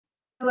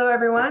Hello,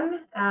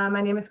 everyone. My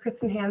name is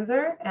Kristin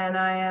Hanczor, and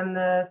I am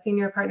the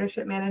Senior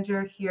Partnership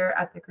Manager here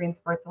at the Green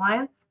Sports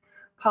Alliance.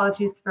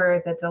 Apologies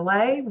for the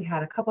delay. We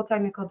had a couple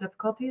technical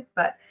difficulties,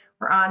 but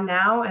we're on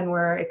now, and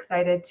we're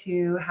excited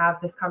to have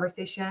this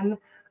conversation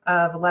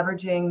of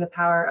leveraging the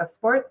power of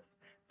sports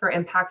for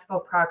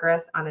impactful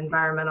progress on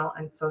environmental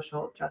and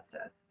social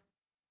justice.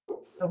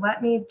 So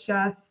let me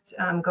just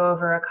go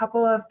over a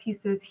couple of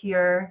pieces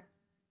here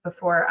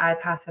before I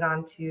pass it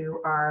on to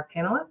our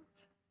panelists.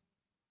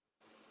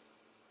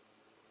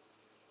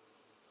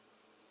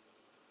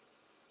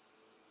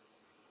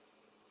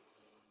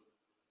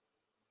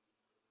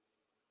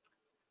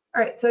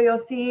 All right, so you'll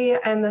see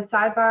in the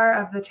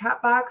sidebar of the chat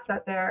box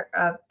that there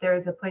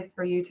is a place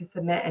for you to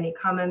submit any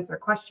comments or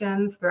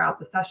questions throughout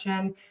the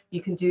session.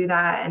 You can do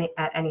that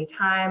at any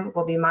time.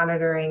 We'll be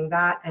monitoring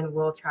that, and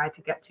we'll try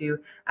to get to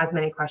as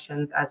many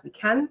questions as we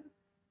can.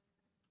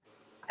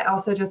 I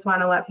also just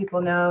want to let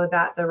people know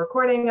that the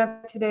recording of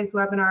today's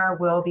webinar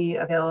will be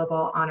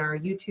available on our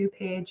YouTube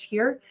page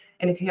here.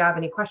 And if you have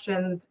any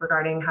questions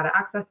regarding how to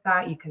access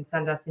that, you can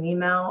send us an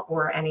email,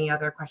 or any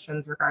other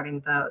questions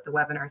regarding the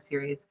webinar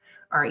series.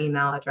 Our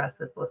email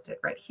address is listed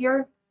right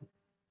here.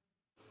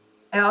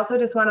 I also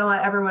just want to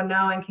let everyone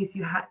know, in case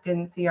you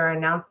didn't see our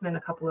announcement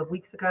a couple of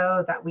weeks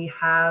ago, that we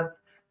have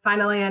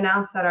finally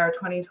announced that our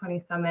 2020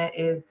 summit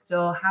is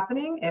still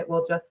happening. It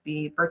will just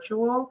be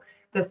virtual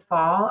this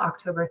fall,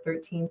 October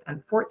 13th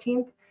and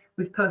 14th.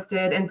 We've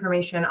posted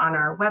information on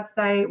our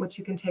website, which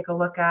you can take a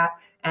look at,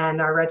 and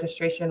our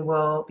registration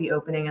will be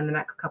opening in the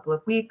next couple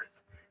of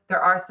weeks. There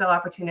are still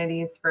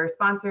opportunities for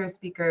sponsors,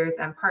 speakers,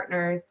 and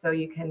partners, so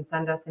you can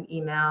send us an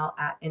email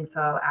at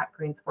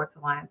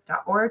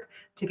info@greensportsalliance.org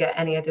to get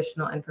any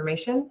additional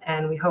information,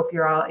 and we hope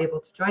you're all able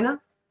to join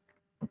us.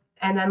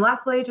 And then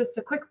lastly, just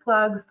a quick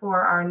plug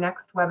for our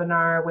next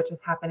webinar, which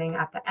is happening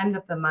at the end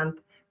of the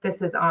month.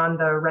 This is on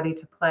the Ready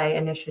to Play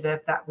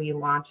initiative that we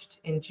launched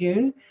in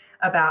June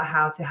about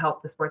how to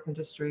help the sports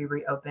industry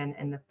reopen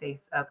in the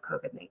face of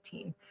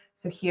COVID-19.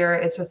 So here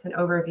is just an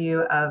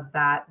overview of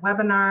that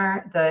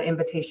webinar. The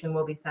invitation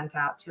will be sent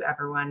out to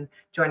everyone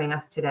joining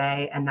us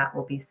today, and that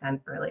will be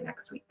sent early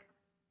next week.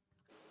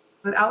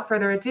 Without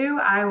further ado,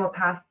 I will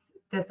pass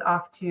this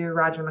off to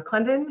Roger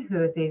McClendon,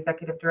 who is the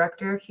Executive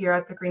Director here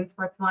at the Green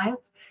Sports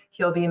Alliance.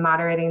 He'll be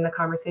moderating the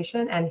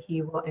conversation, and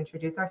he will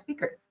introduce our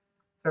speakers.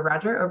 So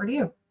Roger, over to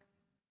you.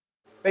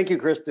 Thank you,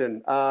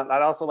 Kristin.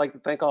 I'd also like to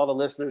thank all the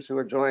listeners who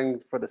are joining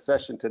for the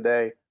session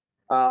today.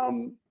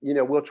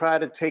 We'll try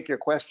to take your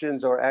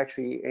questions, or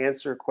actually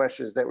answer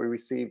questions that we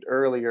received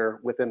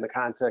earlier within the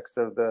context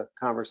of the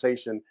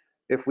conversation.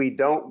 If we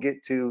don't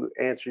get to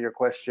answer your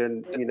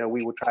question,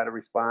 we will try to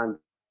respond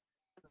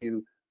to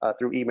you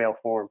through email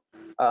form.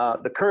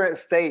 The current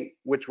state,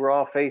 which we're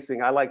all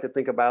facing, I like to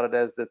think about it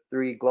as the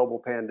three global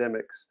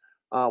pandemics.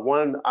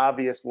 One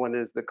obvious one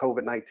is the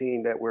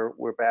COVID-19 that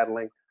we're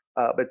battling.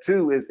 But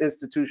two is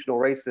institutional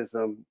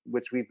racism,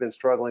 which we've been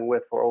struggling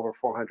with for over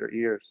 400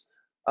 years.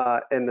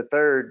 And the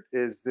third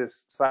is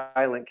this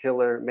silent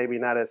killer, maybe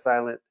not as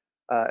silent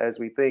as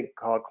we think,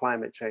 called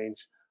climate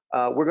change.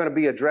 We're going to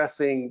be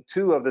addressing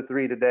two of the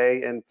three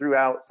today, and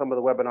throughout some of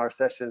the webinar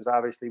sessions,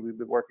 obviously, we've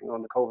been working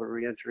on the COVID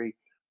reentry,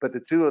 but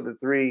the two of the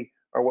three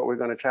are what we're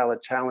going to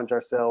challenge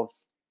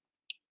ourselves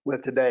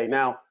with today.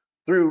 Now,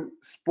 through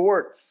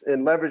sports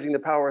and leveraging the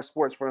power of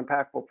sports for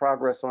impactful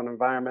progress on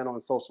environmental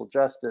and social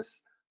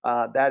justice,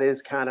 that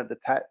is kind of the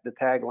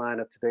tagline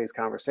of today's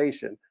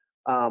conversation.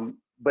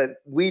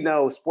 But we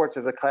know sports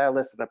as a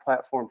catalyst and a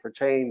platform for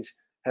change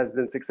has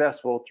been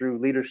successful through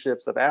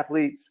leaderships of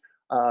athletes,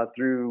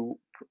 through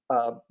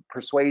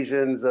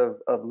persuasions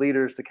of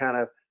leaders to kind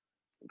of,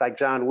 like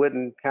John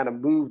Wooden, kind of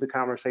move the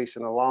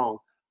conversation along.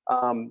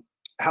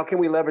 How can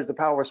we leverage the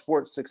power of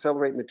sports to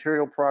accelerate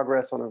material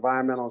progress on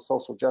environmental and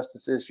social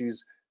justice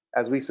issues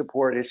as we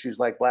support issues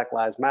like Black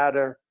Lives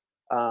Matter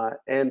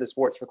and the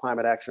Sports for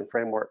Climate Action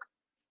framework?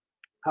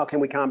 How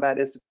can we combat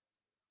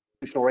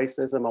institutional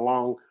racism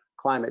along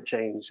climate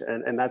change?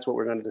 And that's what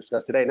we're going to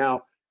discuss today.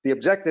 Now, the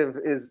objective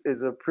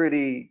is a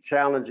pretty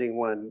challenging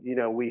one.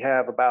 We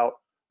have about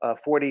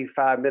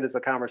 45 minutes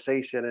of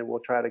conversation, and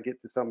we'll try to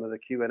get to some of the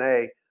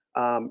Q&A.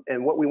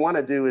 And what we want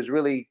to do is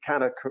really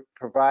kind of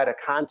provide a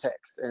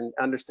context and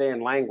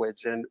understand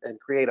language and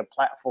create a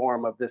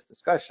platform of this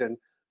discussion,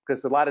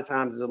 because a lot of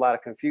times there's a lot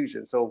of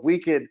confusion. So if we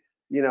could,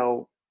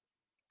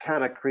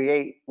 kind of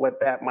create what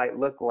that might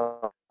look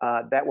like,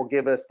 that will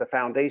give us the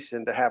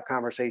foundation to have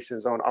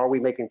conversations on, are we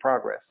making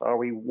progress? Are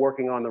we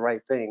working on the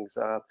right things?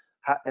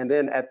 And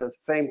then at the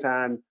same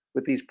time,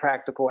 with these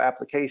practical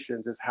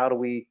applications, is how do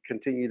we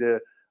continue to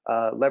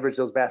leverage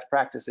those best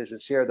practices and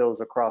share those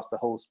across the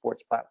whole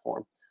sports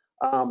platform?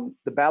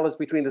 The balance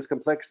between this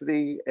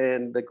complexity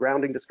and the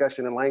grounding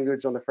discussion and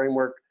language on the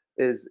framework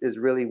is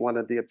really one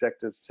of the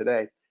objectives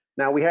today.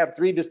 Now, we have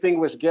three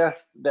distinguished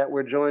guests that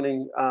we're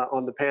joining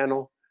on the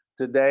panel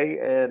today,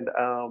 and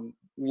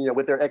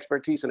with their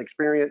expertise and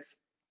experience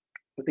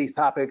with these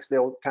topics,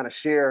 they'll kind of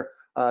share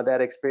that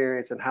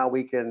experience and how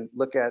we can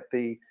look at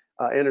the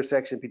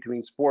intersection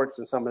between sports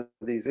and some of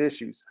these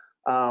issues.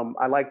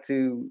 I like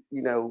to,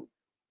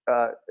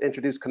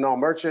 introduce Kunal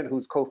Merchant,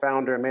 who's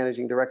co-founder and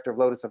managing director of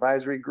Lotus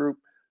Advisory Group,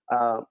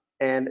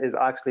 and is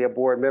actually a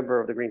board member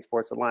of the Green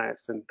Sports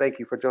Alliance. And thank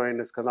you for joining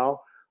us, Kunal.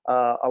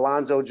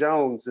 Alonzo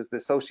Jones is the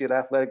associate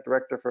athletic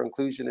director for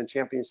inclusion and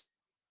championship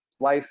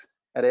life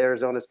at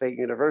Arizona State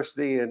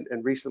University. And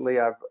recently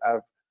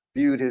I've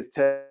viewed his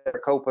TED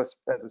Copas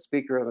as a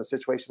speaker on the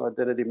situational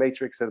identity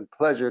matrix, and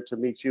pleasure to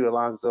meet you,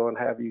 Alonzo, and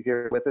have you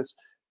here with us.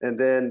 And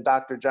then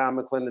Dr. John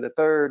McClendon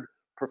III,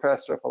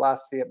 professor of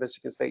philosophy at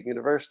Michigan State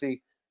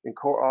University and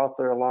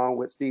co-author along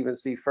with Stephen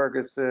C.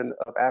 Ferguson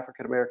of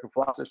African American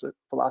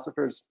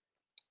Philosophers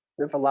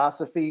in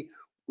Philosophy,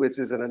 which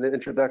is an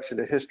introduction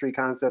to history,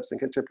 concepts, and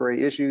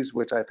contemporary issues,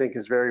 which I think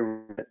is very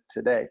relevant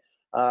today.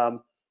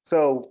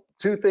 So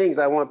two things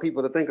I want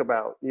people to think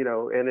about,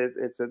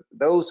 and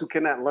those who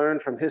cannot learn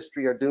from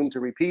history are doomed to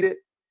repeat it,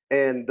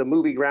 and the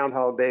movie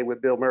Groundhog Day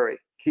with Bill Murray,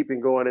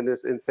 keeping going in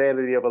this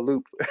insanity of a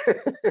loop.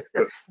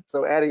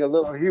 So adding a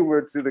little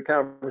humor to the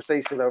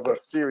conversation of a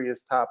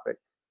serious topic.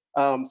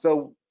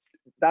 So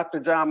Dr.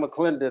 John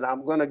McClendon,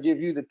 I'm going to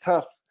give you the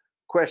tough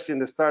question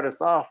to start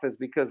us off, is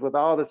because with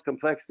all this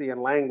complexity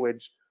and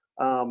language,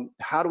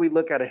 how do we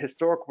look at a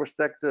historical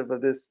perspective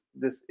of this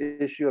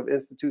issue of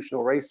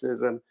institutional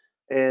racism,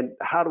 and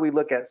how do we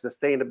look at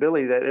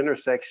sustainability, that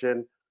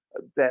intersection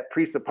that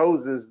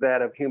presupposes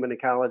that of human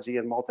ecology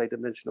and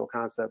multidimensional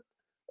concept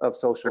of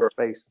social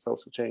space and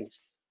social change?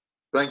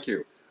 Thank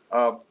you.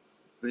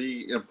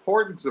 The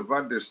importance of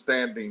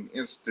understanding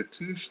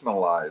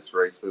institutionalized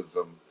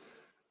racism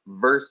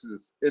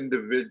versus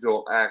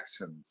individual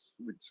actions,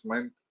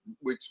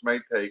 which may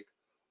take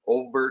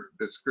overt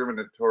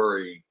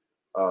discriminatory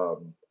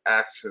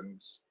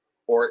actions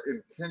or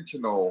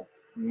intentional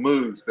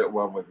moves that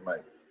one would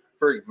make.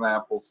 For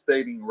example,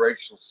 stating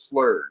racial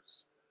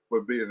slurs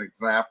would be an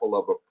example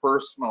of a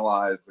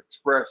personalized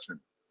expression.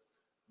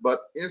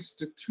 But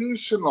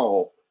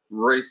institutional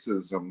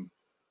racism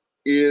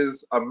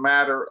is a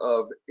matter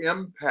of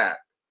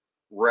impact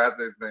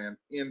rather than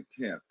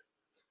intent.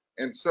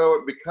 And so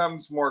it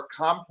becomes more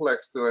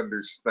complex to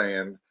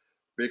understand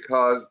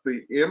because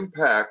the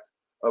impact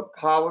of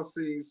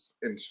policies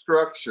and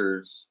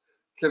structures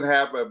can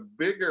have a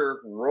bigger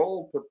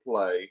role to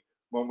play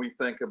when we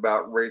think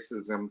about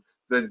racism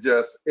than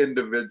just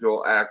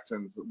individual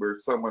actions where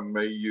someone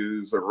may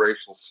use a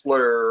racial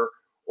slur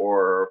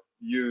or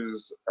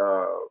use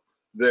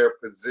their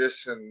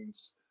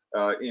positions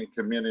in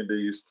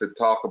communities to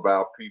talk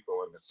about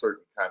people in a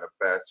certain kind of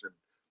fashion,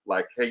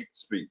 like hate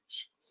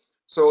speech.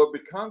 So it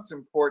becomes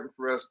important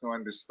for us to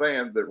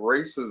understand that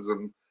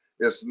racism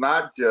is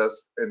not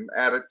just an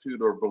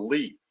attitude or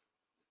belief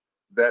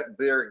that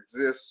there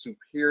exists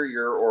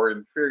superior or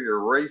inferior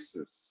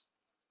races.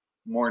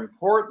 More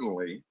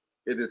importantly,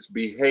 it is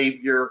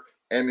behavior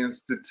and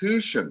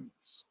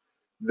institutions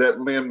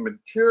that lend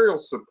material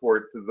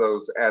support to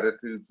those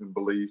attitudes and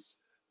beliefs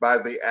by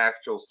the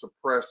actual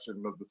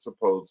suppression of the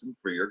supposed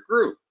inferior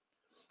group.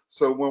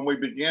 So when we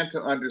begin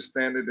to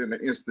understand it in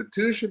an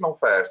institutional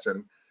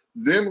fashion,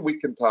 then we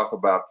can talk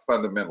about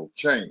fundamental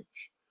change.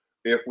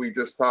 If we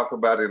just talk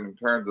about it in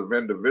terms of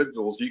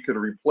individuals, you can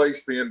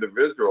replace the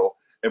individual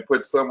and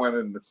put someone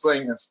in the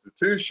same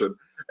institution,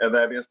 and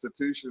that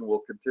institution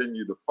will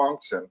continue to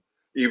function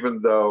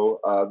even though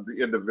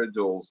the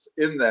individuals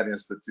in that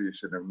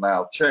institution have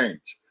now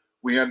changed.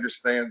 We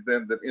understand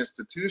then that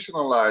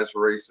institutionalized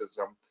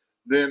racism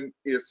then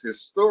is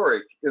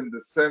historic in the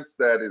sense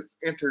that it's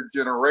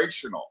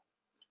intergenerational,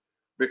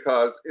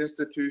 because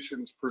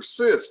institutions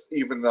persist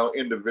even though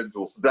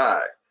individuals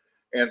die.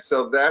 And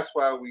so that's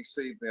why we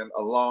see then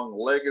a long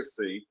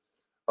legacy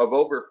of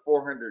over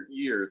 400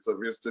 years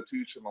of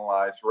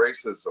institutionalized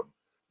racism,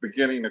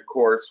 beginning, of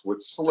course,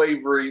 with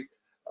slavery,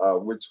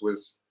 which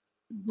was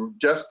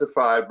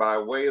justified by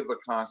way of the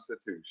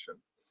Constitution.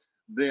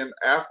 Then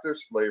after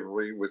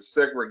slavery with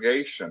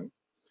segregation,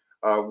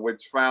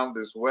 which found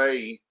its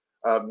way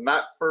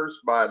not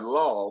first by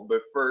law,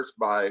 but first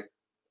by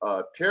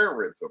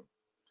terrorism,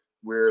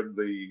 where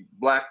the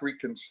Black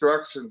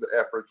Reconstruction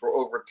efforts were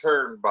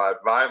overturned by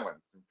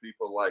violence, and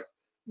people like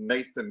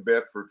Nathan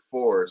Bedford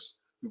Forrest,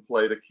 who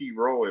played a key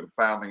role in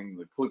founding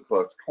the Ku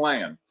Klux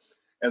Klan.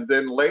 And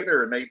then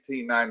later in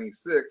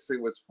 1896, it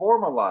was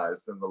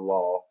formalized in the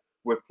law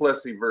with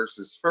Plessy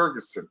versus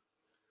Ferguson.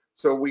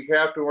 So we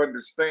have to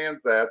understand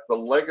that the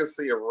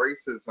legacy of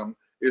racism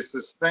is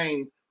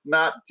sustained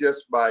not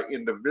just by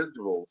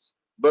individuals,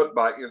 but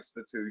by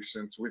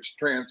institutions which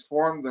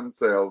transform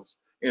themselves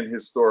in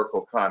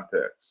historical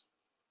context.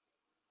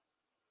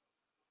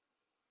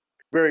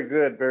 Very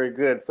good, very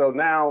good. So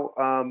now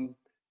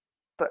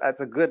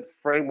that's a good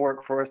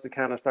framework for us to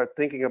kind of start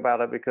thinking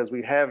about it, because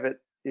we have it,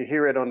 you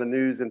hear it on the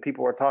news and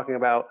people are talking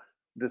about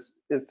this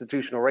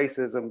institutional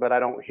racism, but I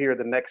don't hear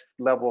the next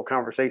level of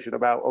conversation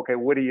about, okay,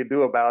 what do you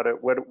do about it?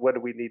 What do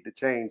we need to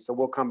change? So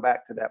we'll come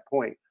back to that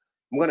point.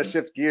 I'm going to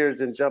shift gears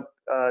and jump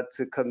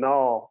to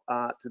Kunal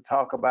to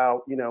talk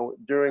about,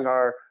 during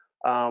our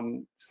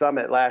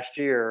summit last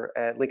year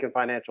at Lincoln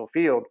Financial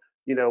Field,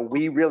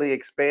 we really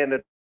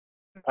expanded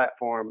the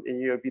platform.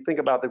 And if you think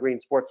about the Green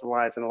Sports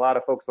Alliance, and a lot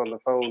of folks on the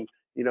phone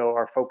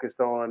are focused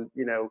on,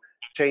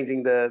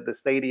 changing the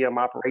stadium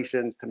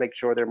operations to make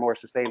sure they're more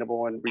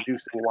sustainable and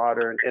reducing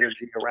water and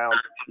energy around,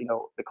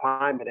 the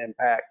climate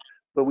impact.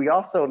 But we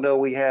also know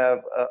we have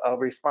a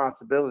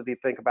responsibility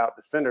to think about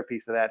the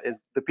centerpiece of that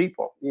is the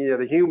people,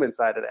 the human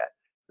side of that.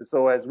 And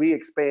so as we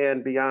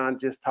expand beyond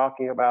just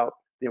talking about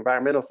the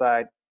environmental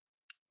side,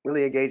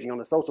 really engaging on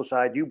the social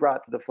side, you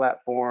brought to the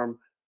platform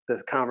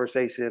the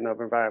conversation of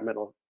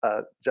environmental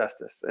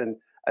justice. And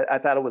I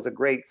thought it was a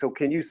great, so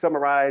can you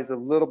summarize a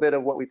little bit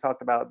of what we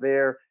talked about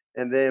there?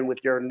 And then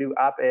with your new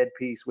op-ed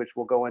piece, which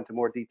we'll go into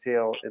more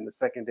detail in the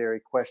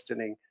secondary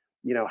questioning,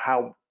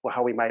 how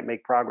we might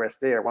make progress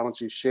there. Why don't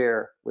you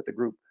share with the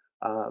group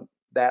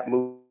that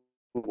move,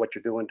 what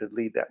you're doing to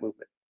lead that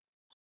movement?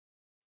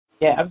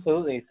 Yeah,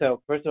 absolutely.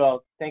 So first of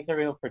all, thanks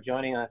everyone for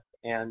joining us.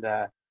 And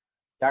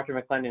Dr.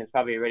 McClendon has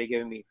probably already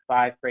given me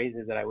 5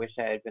 phrases that I wish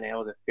I had been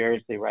able to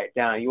seriously write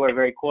down. You are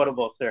very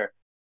quotable, sir.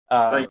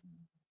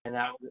 And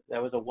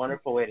that was a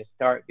wonderful way to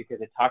start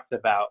because it talks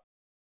about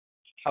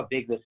how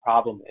big this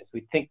problem is.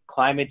 We think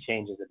climate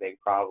change is a big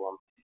problem,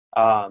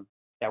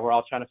 that we're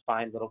all trying to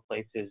find little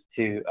places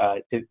to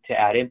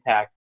add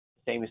impact.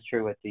 The same is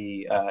true with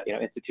the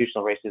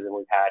institutional racism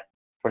we've had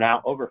for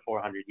now over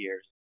 400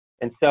 years.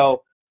 And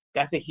so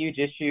that's a huge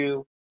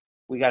issue.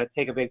 We got to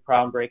take a big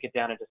problem, break it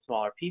down into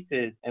smaller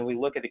pieces, and we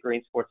look at the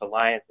Green Sports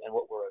Alliance and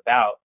what we're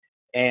about.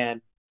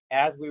 And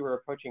as we were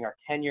approaching our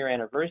 10-year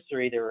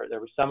anniversary, there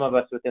were some of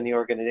us within the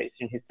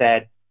organization who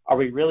said, are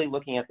we really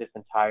looking at this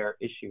entire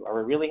issue? Are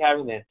we really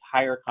having the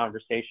entire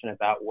conversation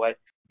about what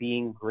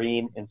being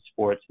green in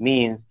sports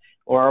means?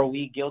 Or are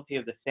we guilty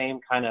of the same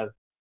kind of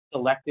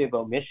selective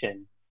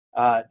omission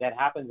that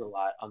happens a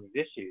lot on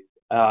these issues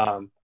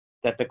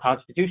that the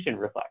Constitution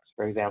reflects,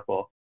 for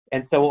example?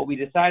 And so what we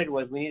decided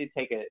was we need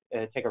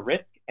to take a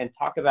risk and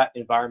talk about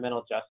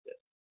environmental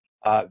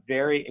justice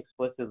very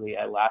explicitly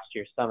at last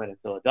year's summit in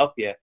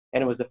Philadelphia.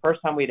 And it was the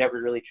first time we'd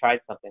ever really tried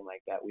something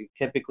like that. We've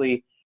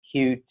typically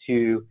hewed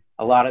to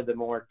a lot of the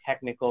more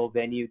technical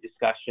venue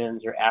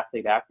discussions or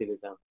athlete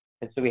activism.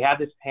 And so we had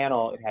this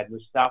panel. It had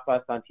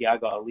Mustafa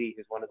Santiago Ali,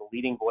 who's one of the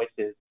leading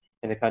voices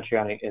in the country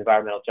on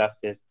environmental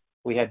justice.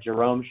 We had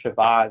Jerome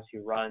Shabazz,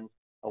 who runs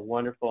a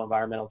wonderful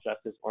environmental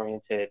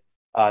justice-oriented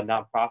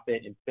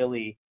nonprofit in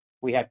Philly.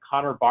 We had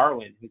Connor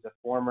Barwin, who's a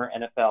former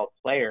NFL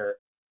player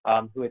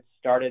who had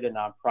started a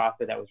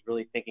nonprofit that was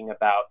really thinking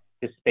about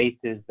the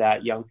spaces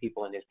that young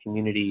people in his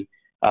community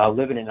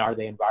live in and are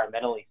they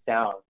environmentally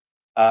sound.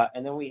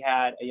 And then we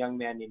had a young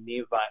man named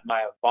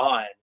Maya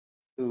Vaughn,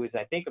 who is,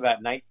 I think,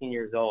 about 19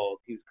 years old.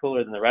 He was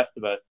cooler than the rest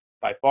of us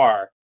by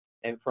far.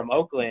 And from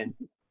Oakland,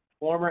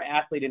 former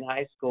athlete in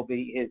high school, but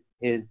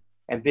his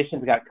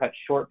ambitions got cut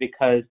short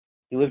because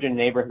he lived in a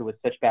neighborhood with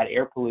such bad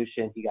air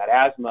pollution. He got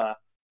asthma.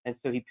 And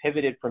so he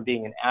pivoted from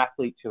being an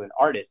athlete to an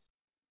artist.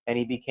 And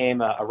he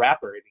became a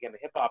rapper. He became a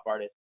hip hop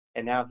artist.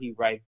 And now he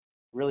writes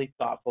really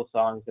thoughtful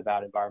songs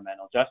about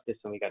environmental justice.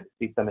 And we got to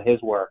see some of his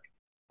work.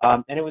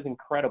 And it was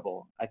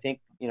incredible. I think,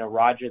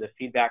 Roger, the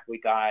feedback we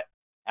got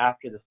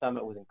after the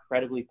summit was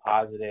incredibly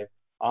positive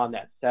on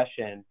that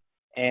session.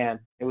 And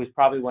it was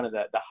probably one of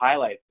the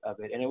highlights of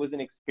it. And it was an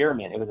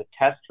experiment. It was a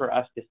test for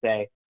us to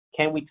say,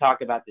 can we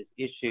talk about this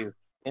issue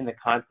in the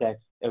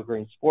context of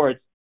green sports?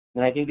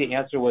 And I think the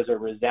answer was a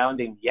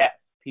resounding yes.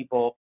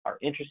 People are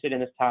interested in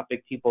this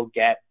topic. People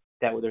get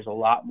that there's a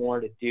lot more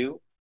to do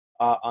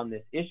on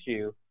this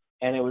issue.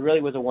 And it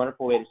really was a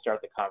wonderful way to start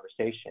the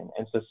conversation.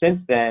 And so since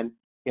then,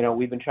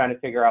 we've been trying to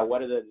figure out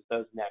what are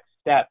those next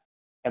steps.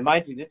 And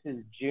mind you, this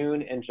is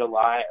June and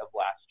July of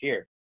last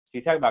year. So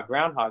you talk about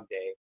Groundhog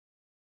Day,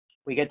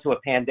 we get to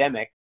a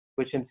pandemic,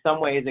 which in some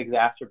ways is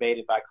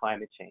exacerbated by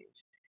climate change.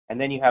 And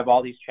then you have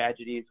all these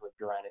tragedies with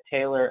Breonna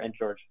Taylor and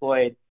George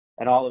Floyd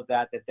and all of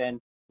that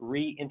then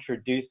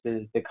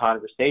reintroduces the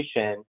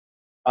conversation.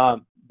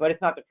 But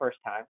it's not the first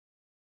time.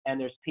 And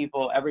there's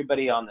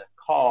everybody on this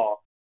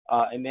call,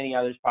 and many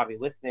others probably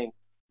listening,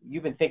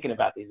 you've been thinking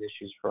about these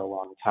issues for a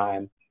long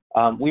time.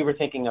 We were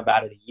thinking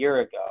about it a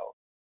year ago.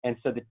 And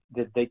so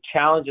the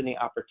challenge and the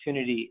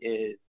opportunity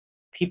is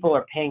people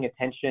are paying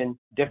attention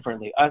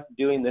differently. Us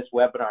doing this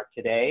webinar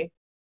today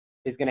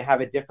is going to have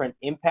a different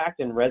impact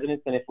and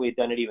resonance than if we had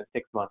done it even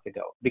 6 months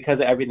ago because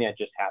of everything that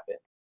just happened.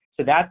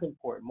 So that's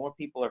important. More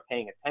people are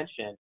paying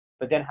attention,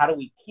 but then how do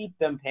we keep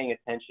them paying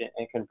attention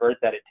and convert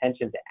that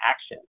attention to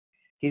action?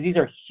 Because these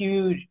are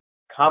huge,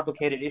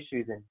 complicated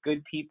issues, and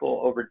good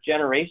people over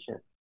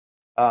generations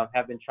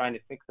have been trying to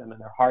fix them, and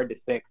they're hard to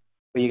fix,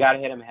 but you got to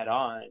hit them head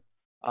on,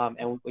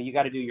 and you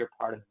got to do your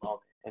part in the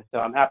moment. And so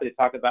I'm happy to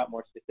talk about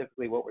more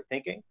specifically what we're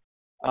thinking,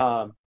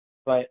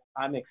 but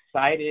I'm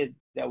excited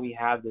that we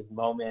have this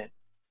moment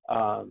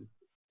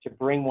to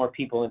bring more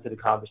people into the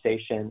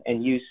conversation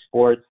and use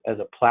sports as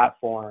a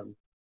platform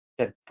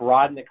to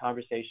broaden the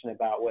conversation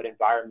about what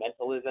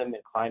environmentalism and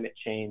climate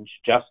change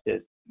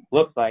justice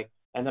looks like,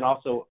 and then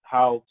also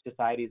how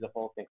society as a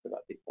whole thinks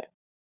about these things.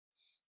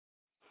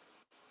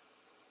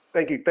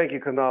 Thank you,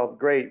 Kunal.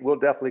 Great. We'll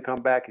definitely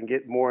come back and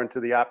get more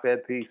into the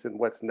op-ed piece and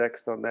what's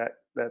next on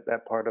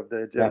that part of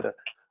the agenda.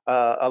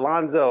 Yeah.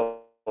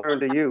 Alonzo, turn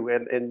to you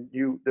and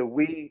the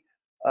We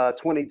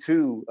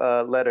 22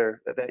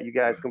 letter that you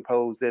guys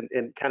composed,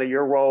 and kind of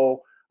your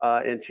role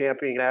in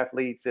championing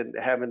athletes and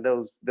having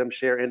them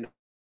share in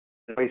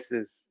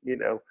voices, in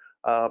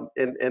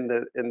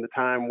the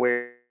time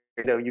where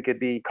you could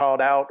be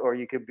called out or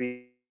you could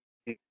be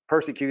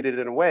persecuted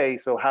in a way.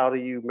 So how do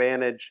you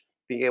manage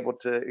being able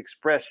to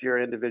express your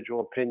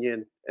individual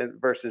opinion and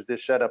versus this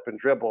shut up and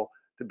dribble,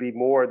 to be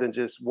more than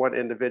just one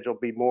individual,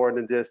 be more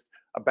than just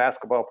a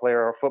basketball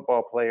player or a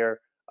football player?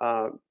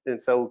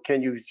 And so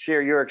can you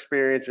share your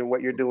experience and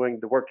what you're doing,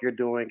 the work you're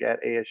doing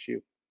at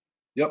ASU?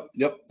 Yep.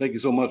 Thank you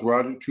so much,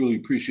 Roger. Truly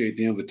appreciate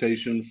the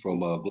invitation from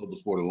Global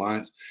Sport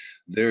Alliance.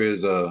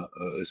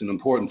 It's an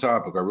important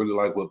topic. I really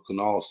like what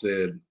Kunal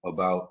said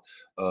about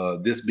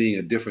this being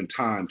a different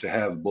time to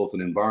have both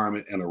an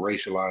environment and a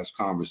racialized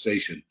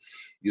conversation.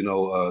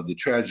 The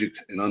tragic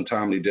and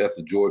untimely death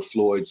of George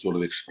Floyd sort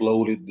of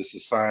exploded the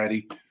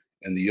society,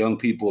 and the young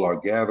people are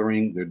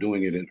gathering. They're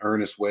doing it in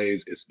earnest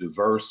ways. It's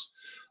diverse.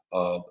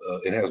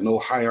 It has no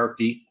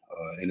hierarchy.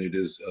 And it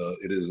is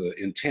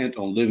intent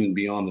on living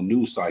beyond the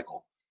news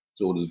cycle.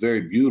 So it is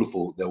very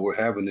beautiful that we're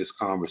having this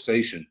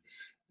conversation.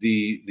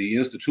 The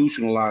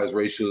institutionalized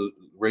racism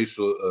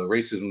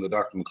that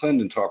Dr.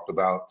 McClendon talked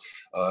about,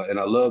 and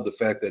I love the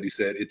fact that he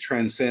said it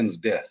transcends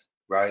death,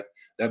 right?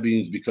 That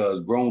means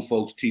because grown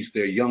folks teach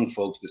their young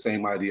folks the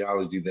same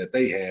ideology that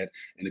they had,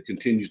 and it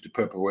continues to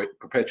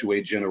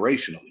perpetuate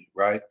generationally,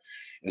 right?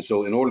 And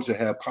so in order to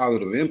have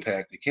positive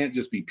impact, it can't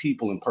just be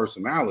people and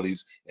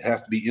personalities. It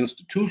has to be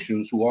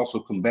institutions who also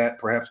combat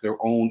perhaps their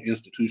own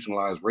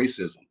institutionalized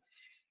racism.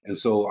 And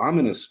so I'm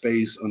in a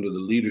space under the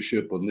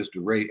leadership of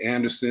Mr. Ray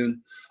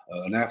Anderson,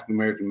 an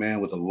African-American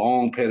man with a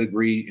long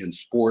pedigree in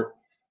sport.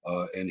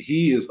 And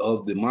he is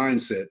of the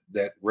mindset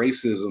that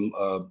racism,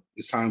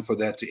 it's time for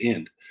that to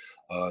end.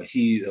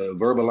 He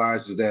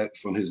verbalizes that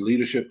from his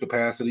leadership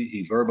capacity.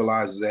 He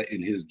verbalizes that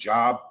in his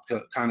job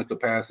kind of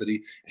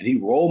capacity, and he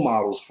role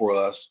models for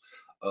us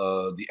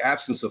the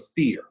absence of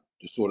fear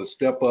to sort of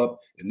step up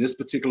in this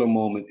particular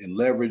moment and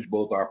leverage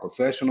both our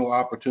professional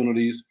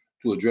opportunities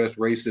to address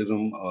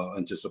racism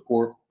and to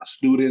support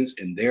students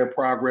in their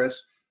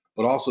progress,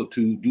 but also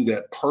to do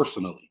that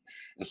personally.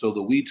 And so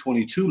the We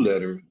 22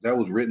 letter, that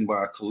was written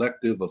by a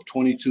collective of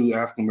 22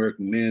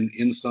 African-American men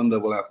in Sun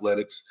Devil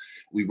athletics.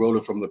 We wrote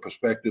it from the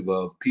perspective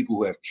of people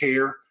who have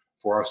care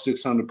for our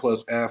 600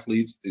 plus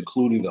athletes,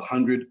 including the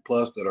 100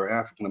 plus that are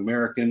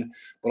African-American,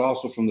 but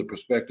also from the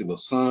perspective of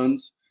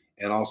sons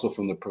and also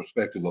from the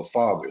perspective of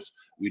fathers.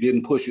 We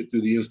didn't push it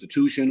through the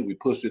institution, we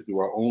pushed it through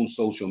our own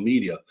social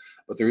media,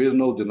 but there is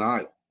no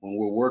denial. When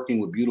we're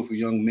working with beautiful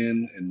young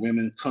men and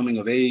women coming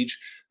of age,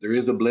 there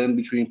is a blend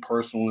between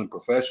personal and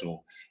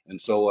professional. And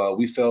so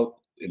we felt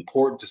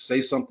important to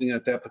say something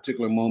at that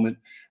particular moment.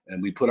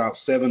 And we put out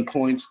 7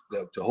 points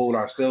to hold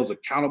ourselves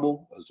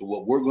accountable as to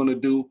what we're going to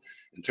do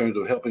in terms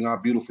of helping our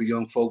beautiful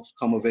young folks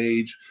come of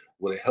age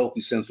with a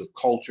healthy sense of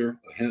culture,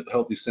 a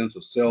healthy sense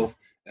of self,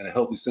 and a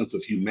healthy sense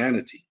of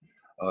humanity.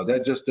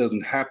 That just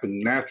doesn't happen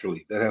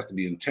naturally. That has to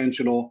be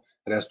intentional.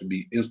 It has to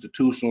be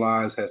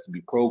institutionalized, has to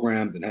be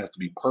programmed, and has to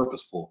be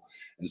purposeful.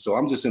 And so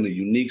I'm just in a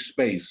unique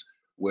space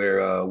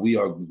where we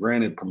are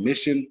granted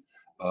permission.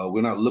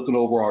 We're not looking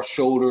over our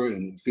shoulder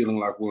and feeling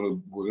like we're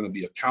going to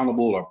be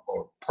accountable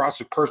or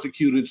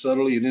persecuted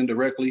subtly and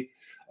indirectly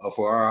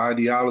for our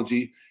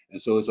ideology.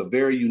 And so it's a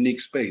very unique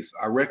space.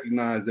 I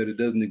recognize that it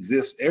doesn't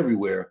exist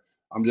everywhere.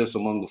 I'm just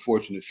among the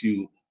fortunate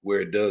few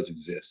where it does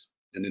exist.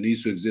 And it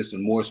needs to exist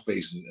in more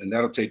spaces. And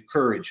that'll take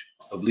courage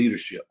of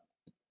leadership.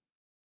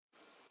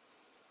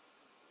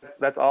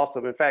 That's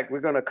awesome. In fact, we're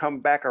going to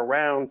come back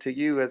around to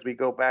you as we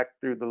go back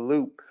through the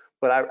loop.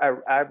 But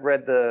I've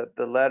read the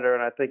letter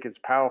and I think it's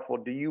powerful.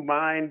 Do you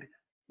mind?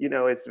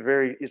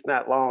 It's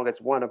not long. It's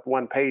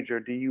one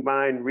pager. Do you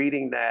mind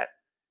reading that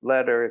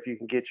letter if you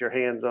can get your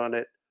hands on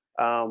it?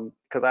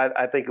 Because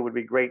I think it would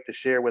be great to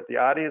share with the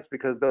audience,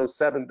 because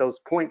those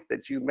points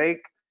that you make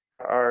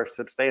are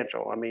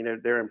substantial. I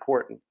mean, they're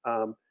important.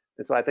 And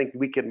so I think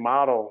we can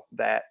model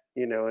that,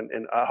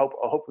 and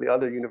hopefully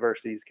other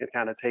universities can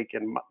kind of take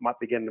and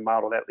begin to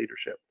model that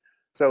leadership.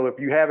 So if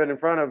you have it in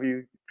front of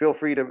you, feel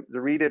free to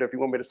read it. If you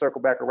want me to circle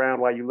back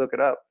around while you look it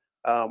up,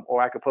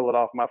 or I could pull it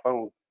off my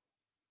phone.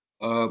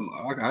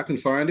 I can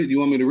find it. You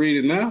want me to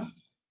read it now?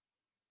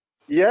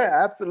 Yeah,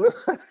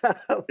 absolutely.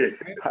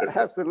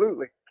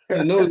 Absolutely.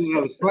 I know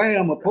there's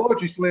a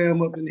poetry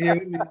slam up in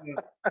here.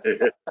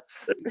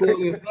 Pull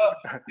this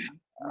up.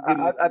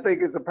 I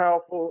think it's a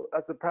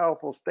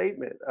powerful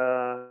statement.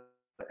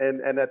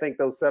 And I think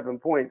those 7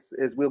 points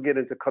is, we'll get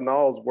into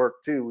Kunal's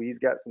work too. He's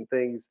got some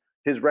things,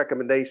 his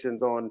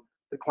recommendations on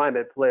the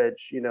climate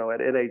pledge, at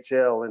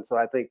NHL. And so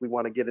I think we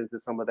want to get into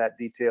some of that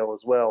detail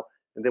as well.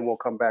 And then we'll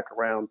come back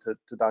around to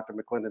Dr.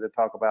 McClendon to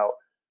talk about,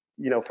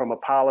 from a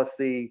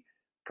policy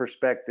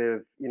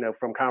perspective,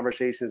 from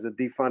conversations of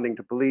defunding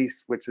to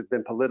police, which have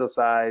been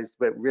politicized,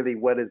 but really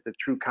what is the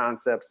true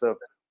concepts of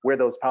where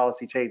those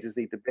policy changes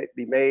need to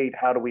be made?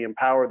 How do we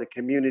empower the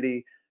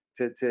community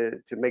to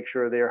make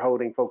sure they're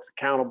holding folks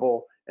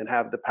accountable and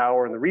have the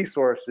power and the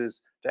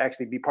resources to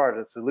actually be part of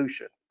the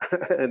solution.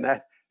 and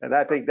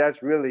I think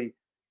that's really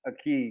a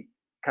key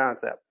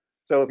concept.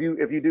 So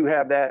if you do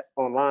have that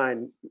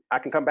online, I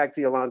can come back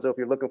to you, Alonzo, if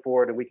you're looking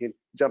for it, and we can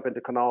jump into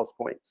Kunal's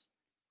points.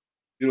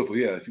 Beautiful.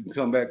 Yeah, if you can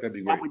come back, that'd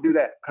be great. While we do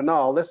that,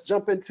 Kunal, let's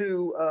jump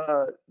into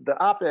the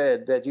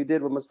op-ed that you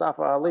did with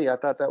Mustafa Ali. I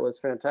thought that was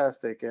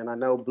fantastic, and I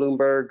know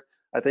Bloomberg,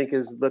 I think,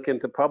 is looking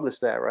to publish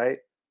that, right?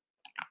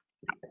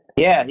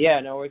 Yeah,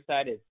 no, we're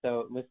excited.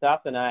 So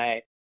Mustafa and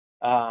I,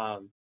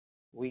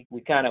 we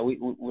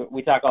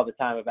talk all the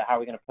time about how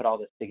we're going to put all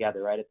this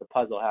together, right? It's a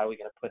puzzle. How are we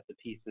going to put the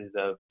pieces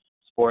of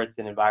sports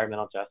and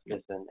environmental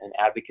justice and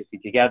advocacy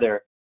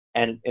together?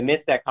 And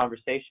amidst that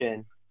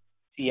conversation,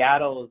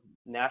 Seattle's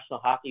National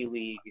Hockey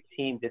League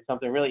team did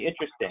something really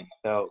interesting.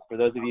 So for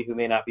those of you who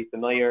may not be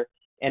familiar,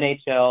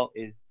 NHL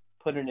is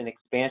putting an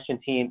expansion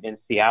team in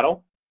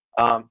Seattle,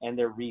 and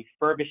they're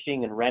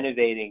refurbishing and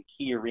renovating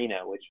Key Arena,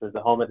 which was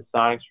the home of the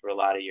Sonics for a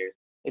lot of years.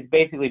 It's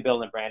basically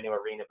building a brand new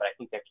arena, but I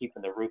think they're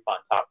keeping the roof on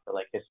top for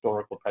like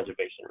historical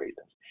preservation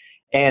reasons.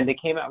 And they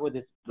came out with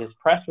this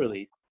press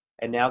release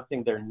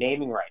announcing their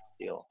naming rights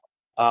deal.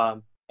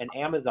 And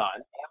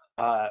Amazon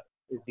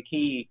is the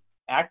key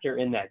actor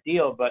in that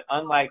deal, but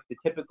unlike the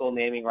typical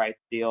naming rights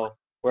deal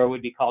where it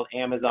would be called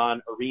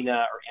Amazon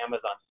Arena or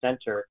Amazon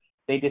Center,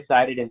 they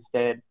decided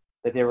instead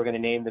that they were going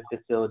to name the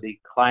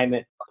facility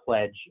Climate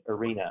Pledge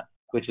Arena,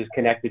 which is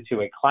connected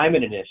to a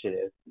climate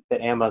initiative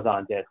that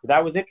Amazon did. So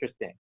that was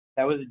interesting.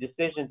 That was a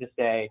decision to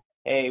say,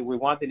 hey, we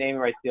want the naming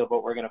rights deal,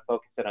 but we're going to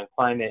focus it on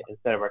climate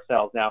instead of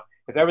ourselves. Now,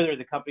 if ever there's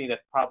a company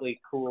that's probably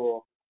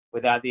cool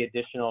without the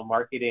additional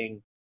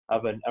marketing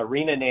of an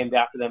arena named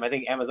after them, I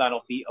think Amazon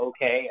will be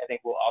okay. I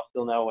think we'll all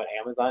still know what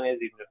Amazon is,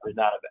 even if there's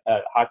not a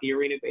hockey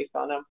arena based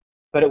on them.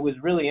 But it was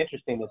really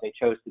interesting that they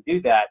chose to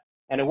do that.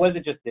 And it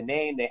wasn't just the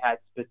name. They had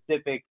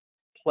specific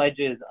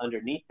pledges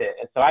underneath it.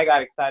 And so I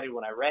got excited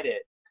when I read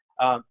it.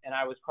 And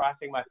I was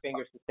crossing my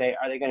fingers to say,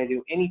 are they going to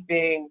do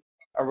anything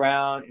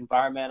around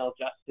environmental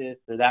justice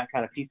or that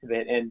kind of piece of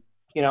it? And,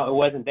 you know, it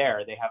wasn't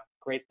there. They have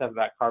great stuff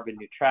about carbon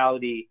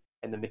neutrality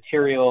and the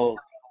materials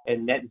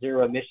and net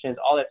zero emissions,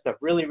 all that stuff,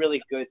 really,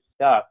 really good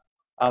stuff,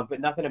 but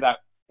nothing about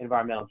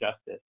environmental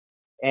justice.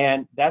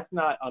 And that's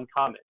not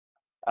uncommon.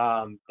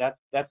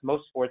 That's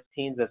most sports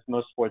teams, that's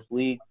most sports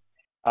leagues,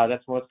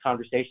 that's most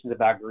conversations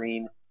about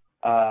green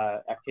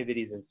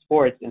activities in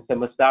sports. And so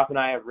Mustafa and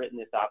I have written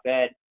this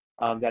op-ed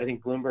that I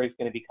think Bloomberg is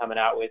going to be coming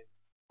out with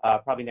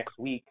probably next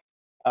week,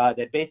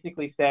 that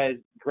basically says,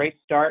 great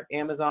start,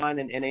 Amazon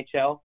and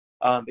NHL,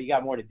 but you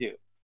got more to do,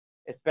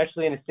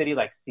 especially in a city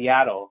like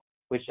Seattle,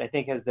 which I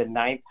think has the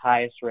ninth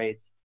highest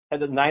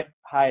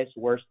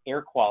worst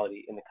air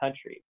quality in the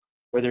country,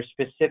 where there's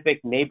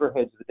specific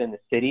neighborhoods within the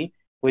city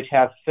which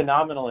have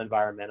phenomenal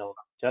environmental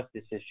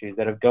justice issues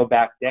that go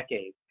back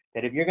decades.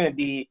 That if you're going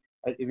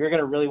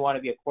to really want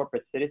to be a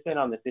corporate citizen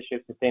on this issue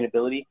of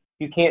sustainability,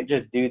 you can't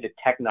just do the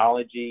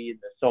technology and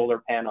the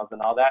solar panels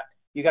and all that.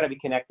 You got to be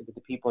connected with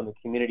the people in the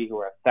community who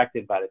are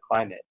affected by the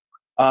climate.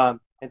 And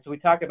so we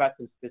talk about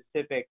some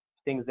specific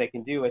things they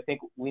can do. I think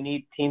we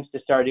need teams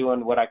to start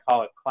doing what I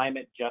call a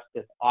climate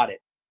justice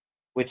audit,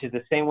 which is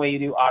the same way you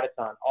do audits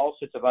on all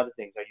sorts of other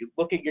things. You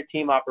look at your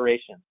team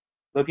operations,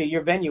 look at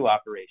your venue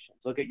operations,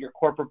 look at your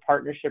corporate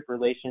partnership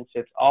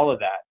relationships, all of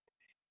that.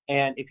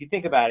 And if you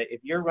think about it,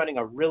 if you're running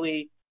a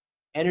really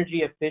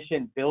energy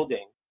efficient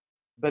building,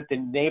 but the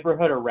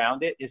neighborhood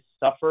around it is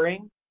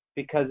suffering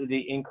because of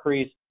the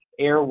increased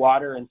air,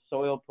 water, and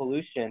soil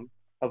pollution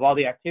of all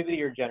the activity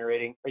you're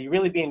generating, are you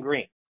really being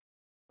green?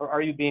 Or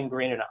are you being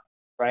green enough,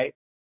 right?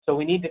 So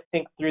we need to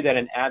think through that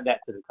and add that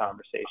to the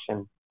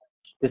conversation.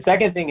 The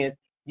second thing is,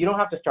 you don't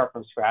have to start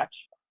from scratch.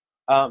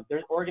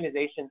 There's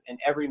organizations in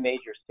every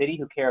major city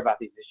who care about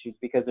these issues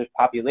because there's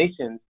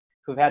populations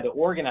who've had to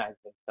organize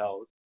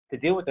themselves to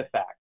deal with the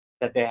fact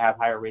that they have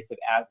higher rates of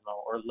asthma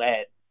or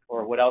lead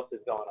or what else is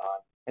going on.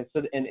 And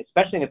so, and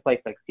especially in a place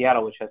like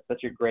Seattle, which has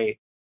such a great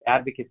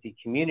advocacy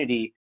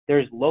community,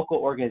 there's local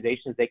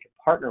organizations they could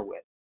partner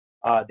with.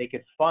 They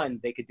could fund,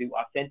 they could do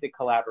authentic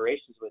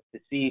collaborations with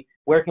to see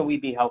where can we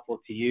be helpful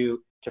to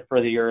you to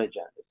further your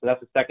agenda. So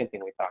that's the second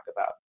thing we talk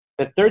about.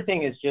 The third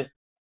thing is just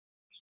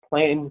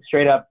plain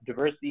straight up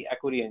diversity,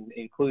 equity, and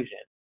inclusion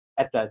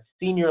at the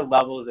senior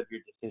levels of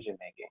your decision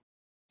making.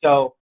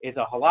 So it's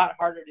a lot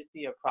harder to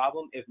see a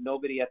problem if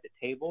nobody at the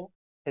table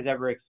has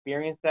ever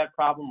experienced that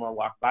problem or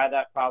walked by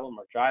that problem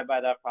or drive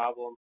by that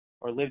problem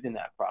or lived in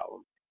that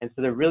problem. And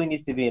so there really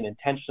needs to be an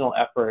intentional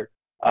effort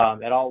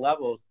at all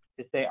levels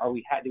to say,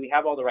 do we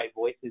have all the right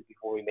voices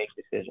before we make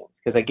decisions?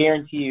 Because I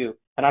guarantee you,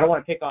 and I don't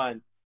want to pick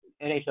on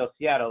NHL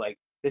Seattle, like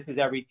this is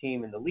every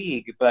team in the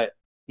league, but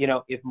you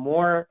know, if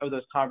more of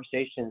those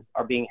conversations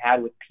are being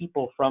had with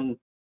people from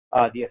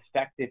the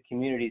affected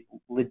communities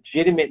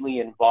legitimately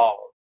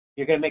involved,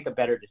 you're going to make a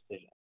better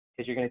decision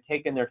because you're going to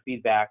take in their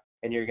feedback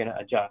and you're going to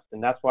adjust.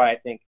 And that's why I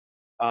think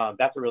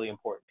that's a really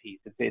important piece.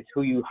 It's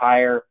who you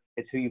hire,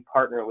 it's who you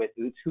partner with,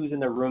 it's who's in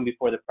the room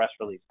before the press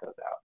release goes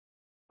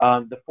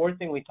out. The fourth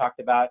thing we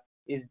talked about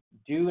is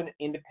do an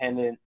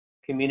independent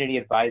community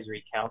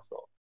advisory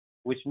council,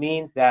 which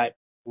means that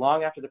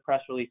long after the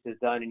press release is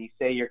done and you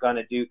say you're going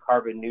to do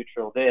carbon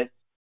neutral this,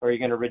 or you're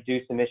going to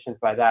reduce emissions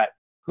by that,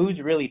 who's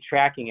really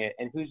tracking it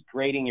and who's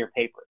grading your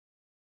paper?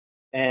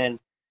 And,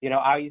 you know,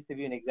 I used to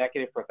be an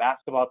executive for a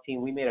basketball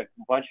team. We made a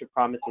bunch of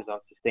promises on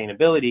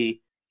sustainability.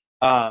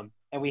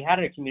 And we had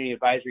a community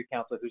advisory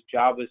council whose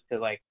job was to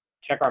like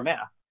check our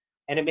math.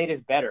 And it made us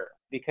better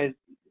because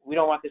we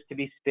don't want this to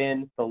be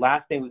spin. The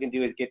last thing we can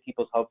do is get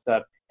people's hopes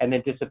up and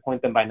then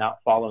disappoint them by not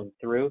following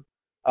through.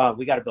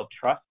 We got to build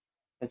trust.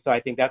 And so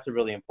I think that's a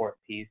really important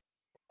piece.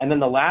 And then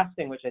the last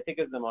thing, which I think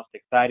is the most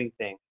exciting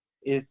thing,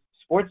 is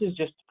sports is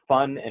just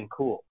fun and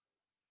cool.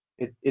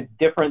 It's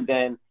different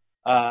than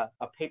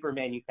a paper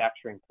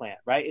manufacturing plant,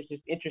 right? It's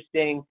just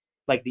interesting.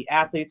 Like the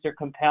athletes are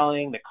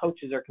compelling, the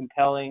coaches are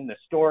compelling, the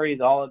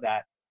stories, all of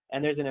that.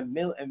 And there's an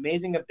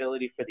amazing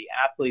ability for the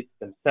athletes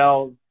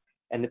themselves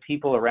and the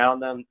people around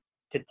them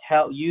to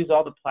use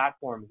all the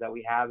platforms that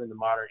we have in the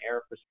modern era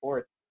for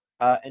sports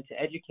and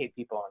to educate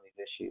people on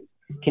these issues.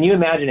 Can you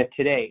imagine if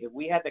today, if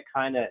we had the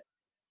kind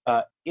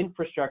of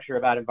infrastructure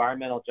about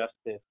environmental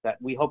justice that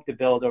we hope to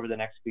build over the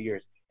next few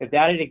years, if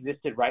that had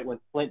existed right when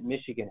Flint,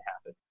 Michigan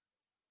happened,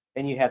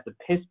 and you had the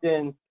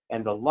Pistons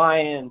and the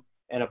Lions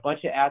and a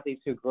bunch of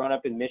athletes who've grown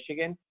up in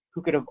Michigan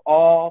who could have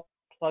all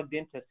plugged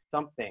into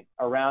something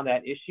around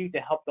that issue to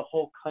help the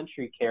whole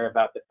country care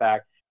about the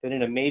fact that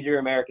in a major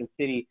American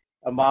city,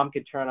 a mom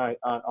could turn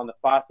on the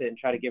faucet and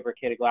try to give her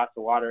kid a glass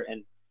of water,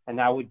 and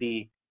that would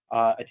be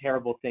a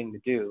terrible thing to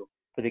do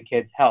for the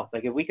kid's health.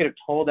 Like if we could have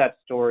told that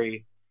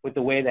story with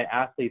the way that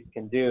athletes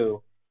can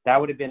do, that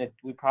would have been,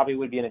 we probably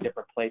would be in a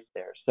different place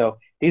there. So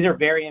these are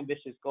very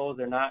ambitious goals.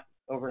 They're not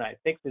overnight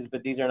fixes,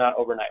 but these are not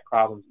overnight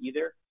problems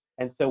either.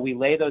 And so we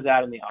lay those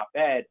out in the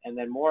op-ed, and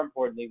then more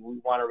importantly,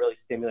 we want to really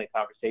stimulate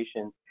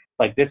conversations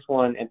like this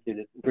one and through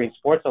the Green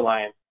Sports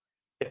Alliance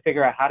to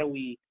figure out how do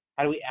we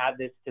add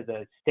this to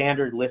the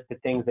standard list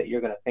of things that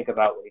you're going to think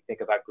about when you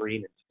think about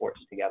green and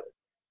sports together.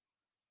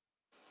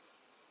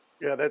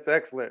 Yeah, that's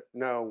excellent.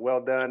 No,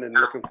 well done, and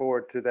looking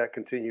forward to that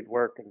continued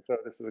work. And so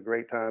this is a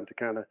great time to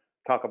kind of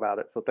talk about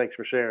it. So thanks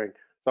for sharing.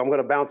 So I'm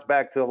going to bounce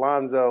back to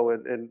Alonzo.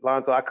 And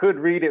Alonzo, I could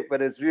read it,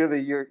 but it's really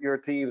your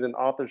teams and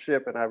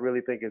authorship, and I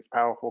really think it's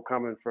powerful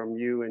coming from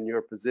you and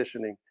your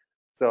positioning.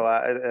 So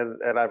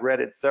I've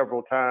read it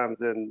several times,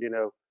 and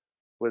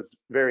was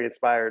very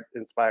inspired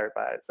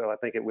by it. So I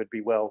think it would be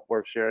well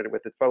worth sharing it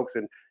with the folks,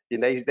 and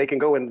they can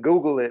go and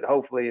Google it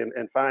hopefully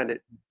and find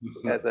it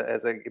as a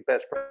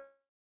best practice.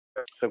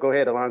 So go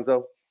ahead,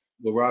 Alonzo.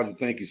 Well, Roger,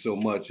 thank you so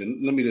much.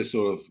 And let me just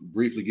sort of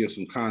briefly give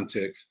some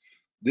context.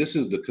 This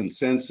is the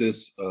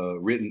consensus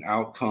written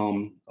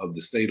outcome of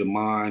the state of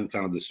mind,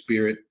 kind of the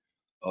spirit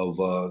of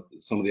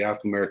some of the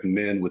African-American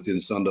men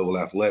within Sun Devil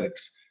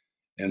Athletics.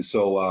 And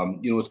so,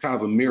 it's kind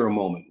of a mirror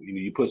moment.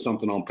 You put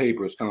something on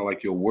paper, it's kind of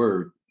like your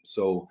word.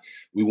 So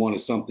we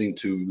wanted something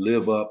to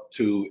live up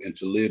to and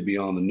to live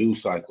beyond the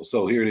news cycle.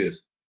 So here it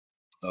is.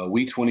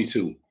 We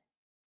 22.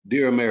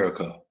 Dear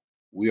America,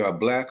 we are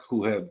black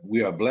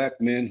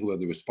men who have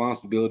the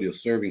responsibility of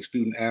serving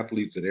student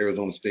athletes at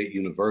Arizona State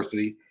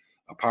University,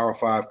 a Power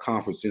 5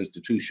 conference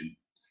institution,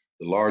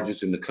 the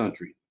largest in the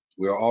country.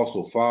 We are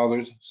also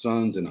fathers,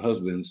 sons, and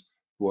husbands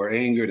who are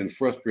angered and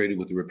frustrated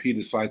with the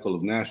repeated cycle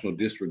of national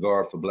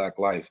disregard for Black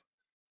life.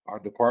 Our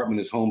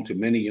department is home to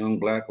many young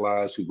Black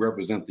lives who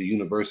represent the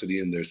university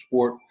in their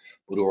sport,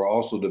 but who are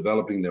also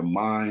developing their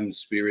mind,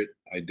 spirit,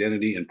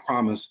 identity, and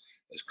promise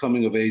as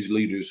coming-of-age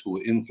leaders who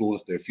will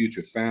influence their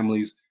future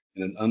families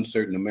in an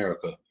uncertain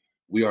America.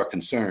 We are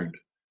concerned.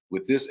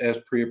 With this as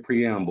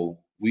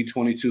preamble, we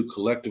 22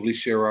 collectively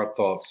share our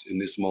thoughts in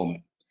this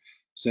moment.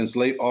 Since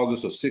late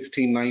August of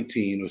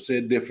 1619, or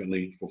said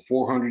differently, for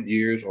 400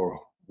 years or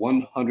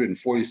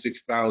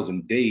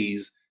 146,000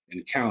 days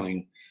and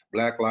counting,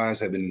 Black lives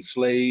have been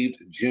enslaved,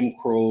 Jim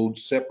Crowed,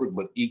 separate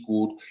but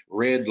equaled,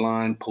 red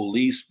line,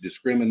 policed,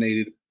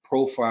 discriminated,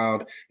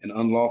 profiled, and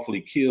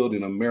unlawfully killed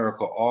in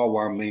America, all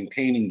while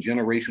maintaining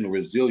generational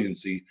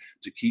resiliency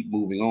to keep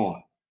moving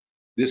on.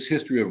 This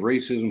history of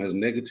racism has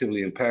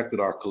negatively impacted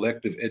our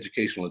collective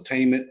educational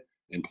attainment,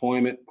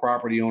 employment,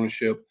 property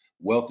ownership,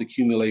 wealth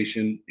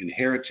accumulation,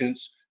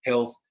 inheritance,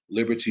 health,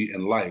 liberty,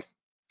 and life.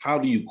 How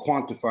do you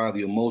quantify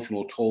the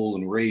emotional toll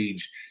and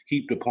rage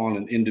heaped upon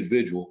an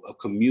individual, a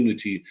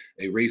community,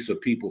 a race of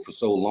people for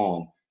so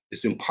long?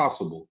 It's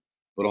impossible.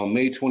 But on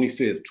May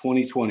 25th,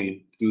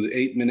 2020, through the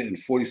 8-minute and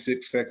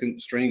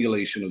 46-second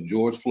strangulation of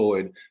George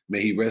Floyd,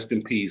 may he rest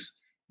in peace,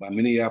 by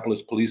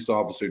Minneapolis police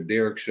officer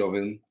Derek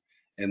Chauvin,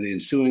 and the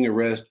ensuing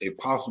arrest, a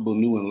possible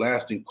new and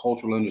lasting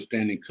cultural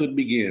understanding could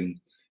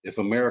begin if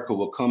America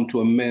will come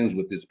to amends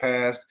with its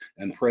past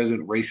and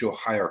present racial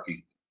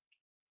hierarchy.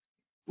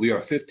 We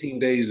are 15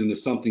 days into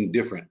something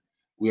different.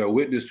 We are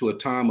witness to a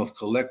time of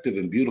collective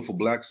and beautiful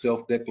Black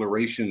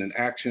self-declaration and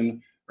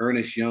action,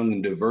 earnest, young,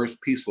 and diverse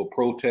peaceful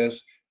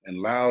protests, and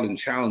loud and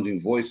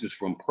challenging voices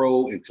from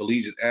pro and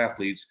collegiate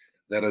athletes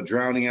that are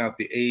drowning out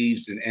the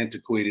aged and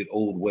antiquated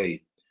old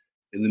way.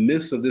 In the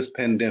midst of this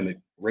pandemic,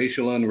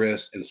 racial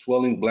unrest, and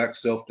swelling Black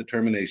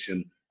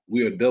self-determination,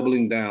 we are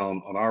doubling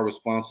down on our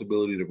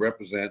responsibility to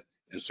represent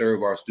and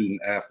serve our student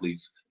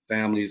athletes,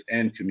 families,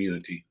 and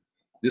community.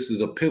 This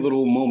is a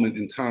pivotal moment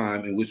in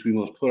time in which we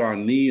must put our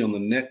knee on the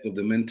neck of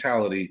the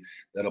mentality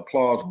that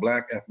applauds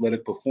Black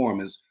athletic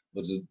performance,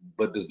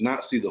 but does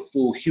not see the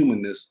full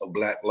humanness of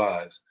Black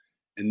lives.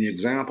 In the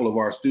example of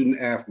our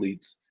student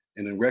athletes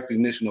and in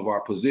recognition of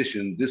our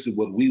position, this is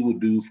what we will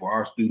do for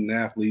our student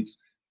athletes,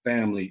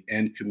 family,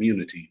 and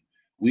community.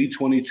 We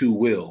 22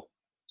 will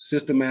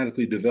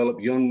systematically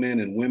develop young men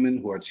and women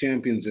who are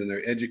champions in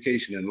their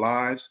education and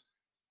lives,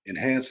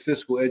 enhance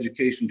physical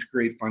education to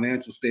create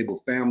financially stable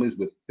families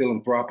with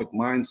philanthropic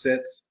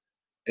mindsets,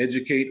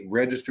 educate,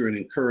 register, and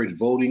encourage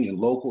voting in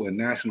local and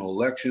national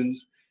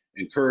elections,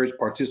 encourage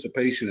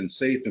participation in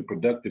safe and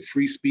productive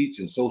free speech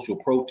and social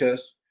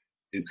protests,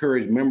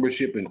 encourage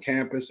membership in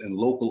campus and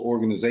local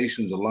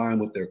organizations aligned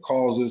with their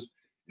causes,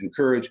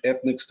 encourage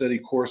ethnic study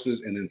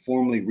courses and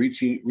informally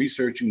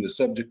researching the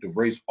subject of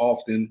race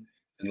often,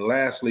 and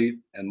lastly,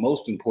 and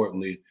most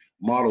importantly,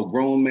 model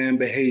grown man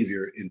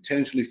behavior,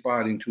 intentionally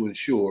fighting to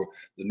ensure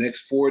the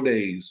next 4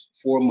 days,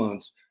 4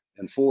 months,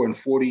 and 4 and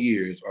 40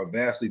 years are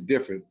vastly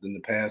different than the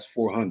past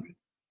 400.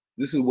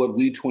 This is what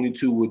we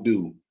 22 would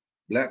do.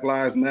 Black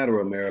Lives Matter,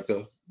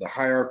 America. The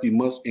hierarchy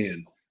must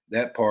end.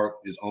 That part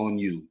is on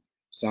you.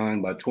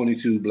 Signed by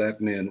 22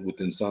 Black men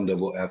within Sun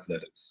Devil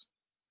Athletics.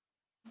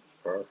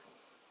 Perfect.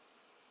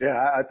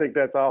 Yeah, I think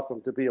that's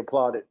awesome to be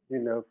applauded,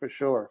 for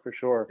sure, for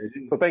sure.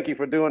 So thank you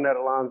for doing that,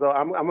 Alonzo.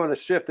 I'm going to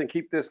shift and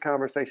keep this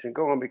conversation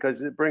going because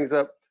it brings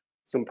up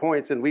some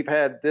points, and we've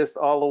had this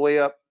all the way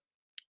up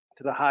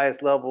to the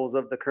highest levels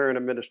of the current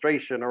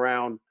administration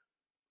around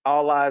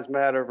all lives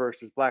matter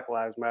versus Black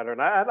Lives Matter.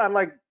 And I'd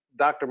like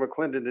Dr.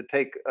 McClendon to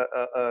take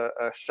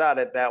a shot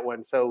at that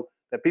one so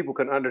that people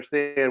can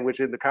understand, which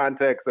in the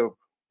context of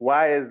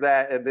why is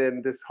that, and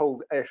then this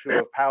whole issue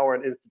of power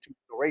and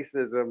institutional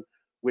racism,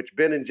 which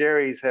Ben and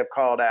Jerry's have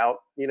called out,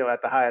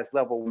 at the highest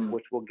level,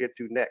 which we'll get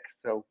to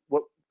next. So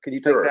what can you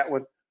take Sure. that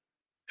one?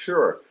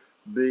 Sure.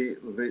 The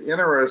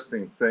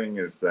interesting thing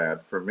is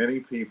that for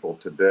many people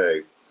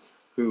today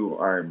who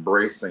are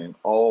embracing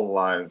all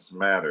lives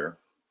matter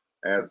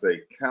as a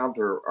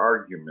counter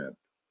argument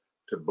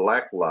to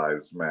Black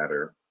Lives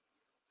Matter,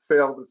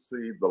 fail to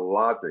see the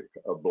logic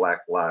of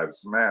Black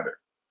Lives Matter.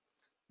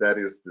 That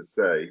is to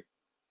say,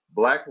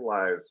 Black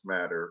Lives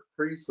Matter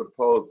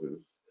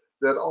presupposes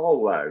that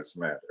all lives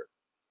matter.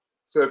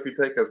 So if you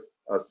take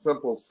a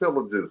simple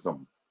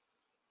syllogism,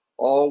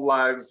 all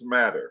lives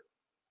matter,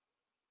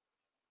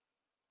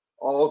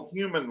 all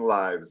human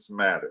lives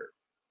matter,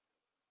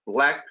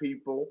 Black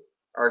people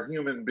are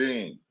human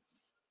beings,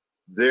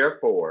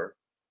 therefore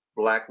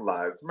Black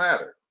lives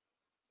matter.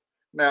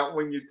 Now,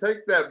 when you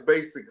take that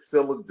basic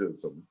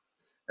syllogism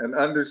and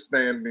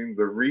understanding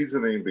the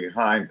reasoning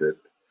behind it,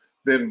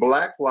 then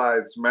Black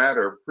Lives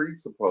Matter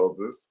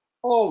presupposes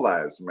all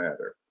lives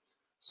matter.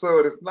 So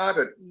it is not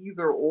an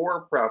either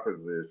or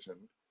proposition,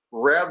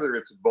 rather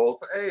it's both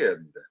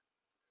and.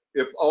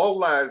 If all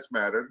lives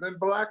matter, then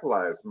Black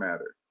lives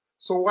matter.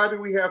 So why do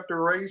we have to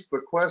raise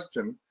the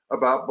question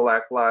about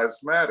Black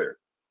Lives Matter?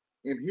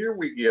 And here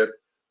we get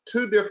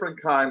two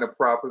different kind of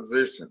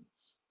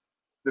propositions.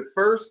 The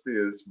first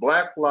is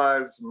Black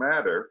Lives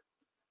Matter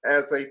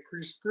as a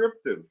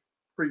prescriptive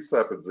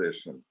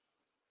presupposition.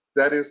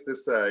 That is to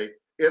say,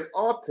 it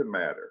ought to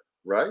matter,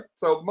 right?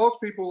 So most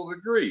people would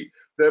agree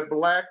that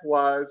Black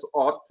lives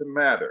ought to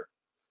matter.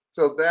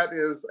 So that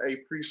is a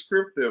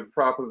prescriptive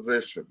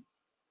proposition.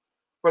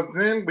 But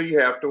then we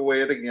have to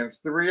weigh it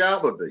against the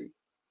reality.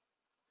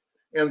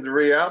 And the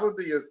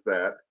reality is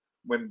that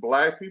when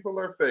Black people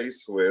are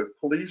faced with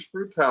police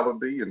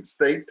brutality and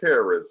state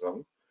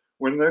terrorism,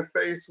 when they're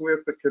faced with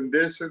the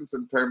conditions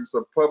in terms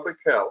of public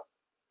health,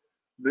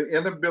 the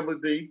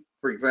inability,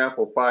 for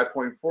example,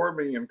 5.4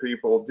 million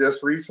people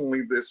just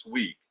recently this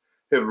week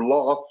have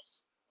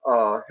lost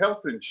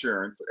health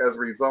insurance as a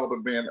result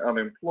of being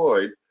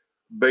unemployed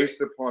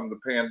based upon the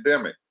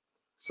pandemic.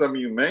 Some of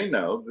you may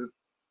know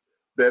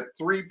that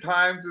 3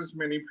 times as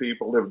many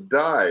people have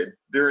died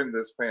during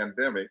this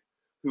pandemic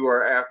who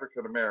are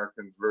African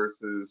Americans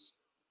versus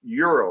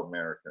Euro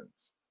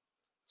Americans.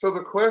 So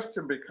the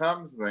question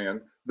becomes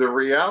then, the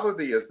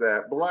reality is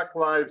that Black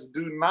lives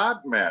do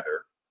not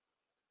matter,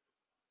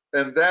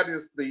 and that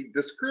is the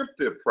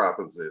descriptive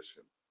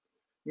proposition.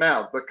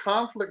 Now, the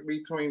conflict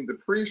between the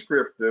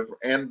prescriptive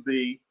and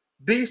the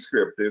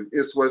descriptive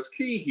is what's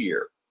key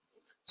here.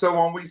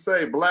 So when we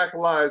say Black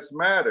Lives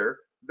Matter,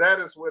 that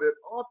is what it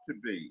ought to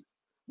be.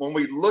 When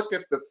we look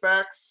at the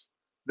facts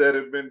that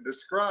have been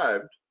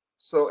described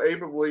so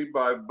ably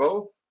by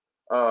both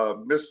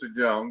Mr.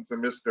 Jones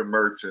and Mr.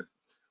 Merchant,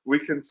 we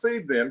can see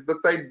then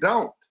that they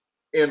don't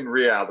in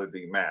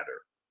reality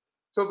matter.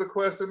 So the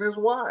question is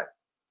why?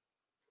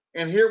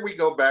 And here we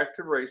go back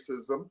to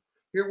racism.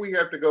 Here we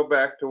have to go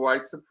back to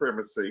white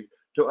supremacy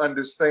to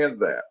understand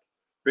that.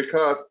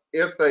 Because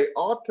if they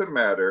ought to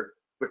matter,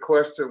 the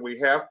question we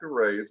have to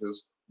raise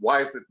is,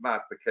 why is it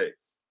not the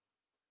case?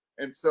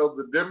 And so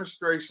the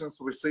demonstrations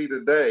we see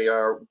today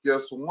are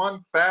just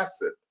one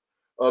facet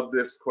of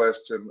this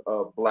question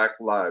of Black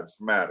Lives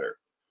Matter.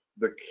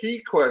 The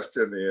key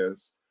question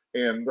is,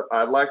 And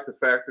I like the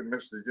fact that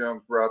Mr.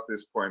 Jones brought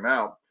this point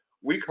out.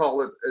 We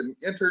call it an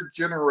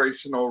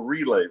intergenerational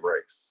relay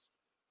race,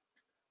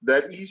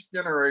 that each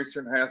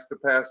generation has to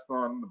pass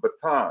on the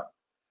baton.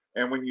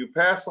 And when you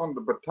pass on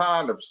the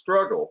baton of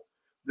struggle,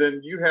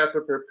 then you have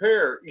to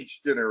prepare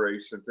each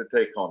generation to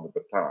take on the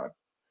baton.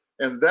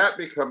 And that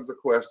becomes a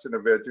question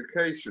of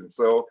education.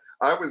 So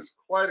I was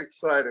quite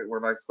excited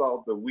when I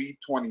saw the We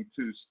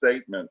 22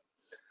 statement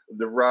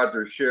that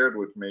Roger shared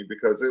with me,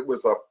 because it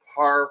was a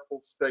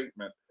powerful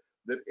statement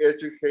that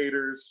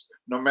educators,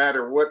 no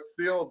matter what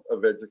field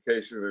of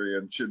education they're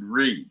in, should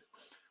read.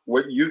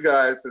 What you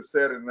guys have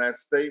said in that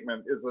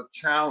statement is a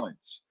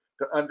challenge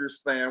to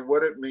understand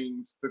what it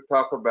means to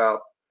talk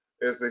about,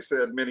 as they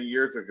said many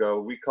years ago,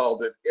 we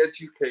called it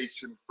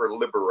education for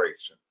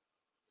liberation.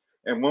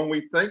 And when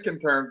we think in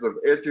terms of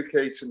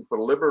education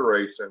for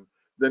liberation,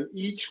 then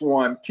each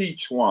one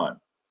teach one.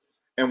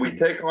 And we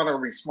take on a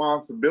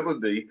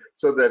responsibility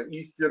so that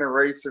each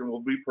generation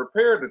will be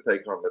prepared to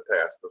take on the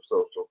task of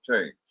social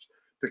change,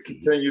 to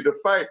continue to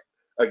fight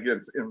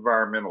against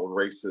environmental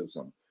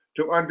racism,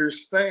 to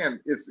understand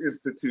its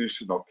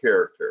institutional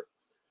character.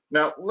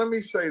 Now, let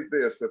me say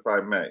this, if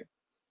I may,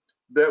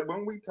 that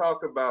when we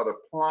talk about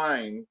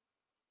applying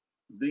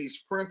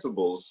these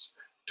principles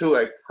to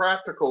a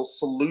practical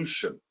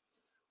solution,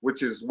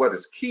 which is what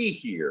is key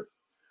here,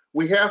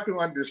 we have to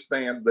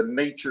understand the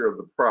nature of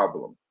the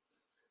problem.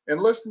 And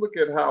let's look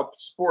at how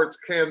sports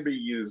can be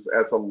used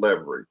as a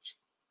leverage.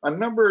 A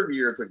number of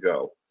years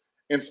ago,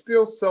 and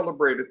still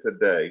celebrated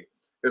today,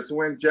 is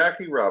when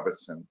Jackie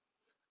Robinson,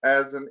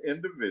 as an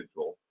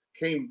individual,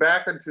 came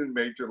back into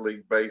Major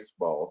League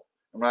Baseball.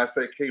 And when I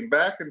say came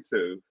back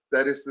into,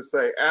 that is to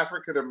say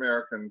African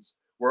Americans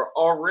were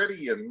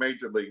already in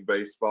Major League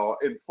Baseball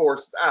and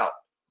forced out.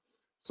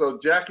 So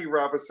Jackie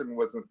Robinson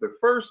wasn't the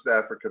first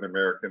African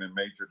American in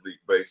Major League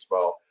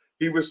Baseball.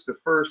 He was the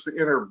first to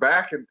enter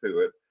back into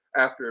it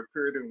after a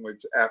period in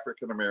which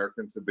African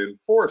Americans had been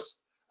forced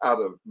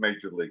out of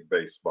Major League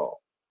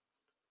Baseball.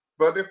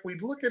 But if we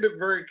look at it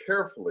very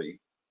carefully,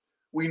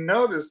 we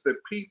notice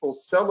that people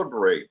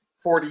celebrate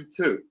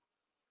 42.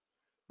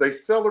 They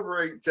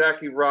celebrate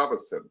Jackie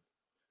Robinson,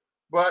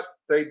 but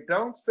they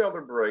don't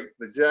celebrate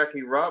the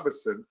Jackie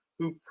Robinson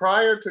who,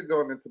 prior to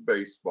going into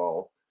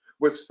baseball,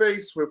 was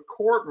faced with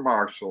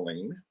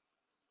court-martialing.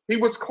 He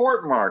was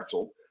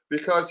court-martialed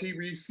because he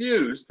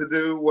refused to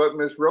do what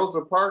Miss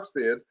Rosa Parks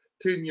did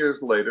 10 years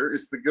later,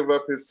 is to give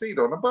up his seat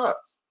on a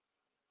bus.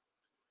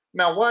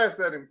 Now, why is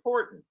that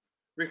important?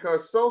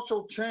 Because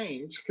social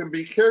change can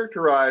be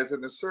characterized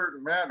in a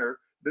certain manner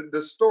that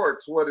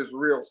distorts what is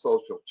real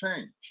social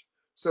change.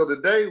 So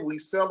today we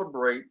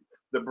celebrate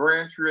the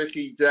Branch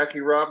Rickey,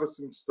 Jackie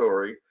Robinson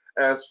story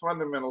as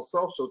fundamental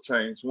social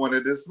change when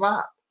it is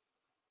not.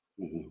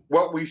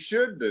 What we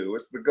should do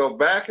is to go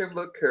back and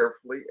look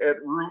carefully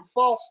at Rube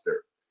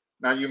Foster.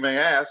 Now you may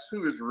ask,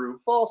 who is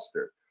Rube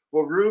Foster?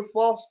 Well, Rube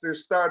Foster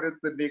started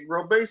the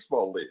Negro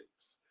Baseball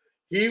Leagues.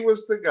 He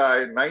was the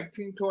guy in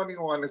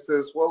 1921 that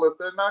says, well, if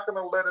they're not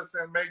going to let us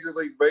in Major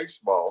League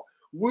Baseball,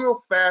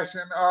 we'll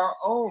fashion our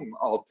own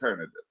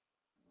alternative.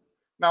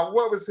 Now,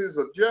 what was his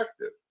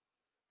objective?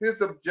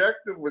 His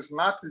objective was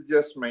not to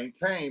just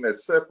maintain a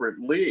separate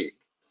league.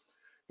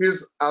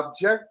 His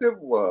objective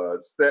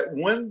was that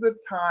when the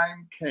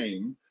time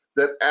came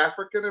that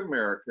African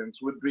Americans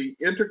would be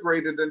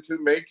integrated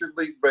into Major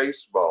League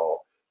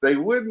Baseball, they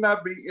would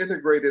not be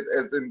integrated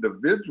as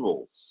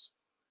individuals,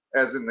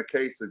 as in the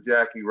case of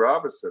Jackie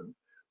Robinson.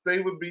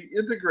 They would be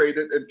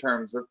integrated in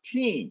terms of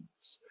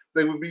teams.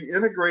 They would be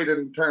integrated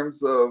in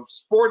terms of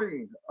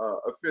sporting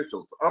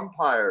officials,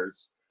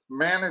 umpires,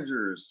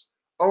 managers,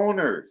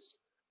 owners.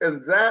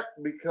 And that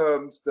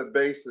becomes the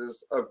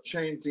basis of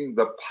changing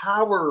the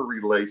power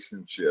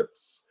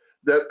relationships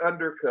that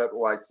undercut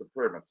white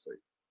supremacy.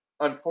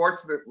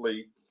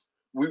 Unfortunately,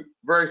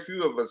 very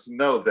few of us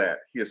know that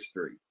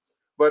history.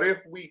 But if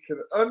we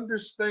can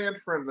understand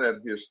from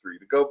that history,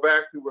 to go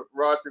back to what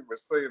Roger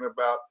was saying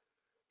about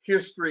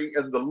history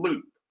and the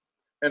loop,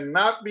 and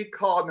not be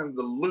caught in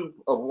the loop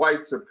of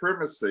white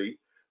supremacy,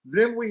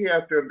 then we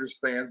have to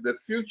understand that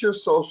future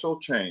social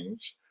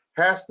change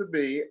has to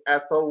be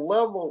at the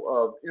level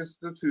of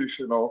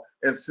institutional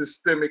and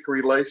systemic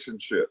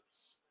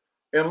relationships.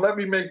 And let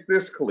me make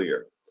this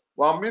clear.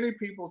 While many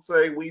people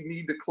say we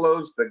need to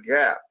close the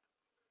gap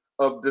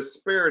of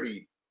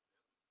disparity,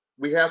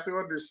 we have to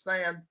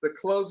understand that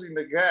closing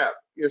the gap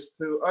is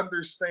to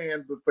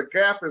understand that the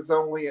gap is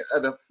only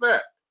an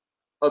effect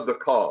of the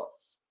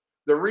cause.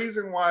 The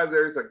reason why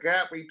there's a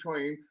gap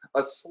between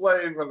a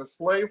slave and a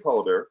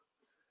slaveholder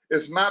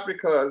is not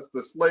because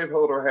the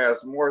slaveholder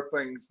has more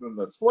things than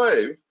the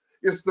slave.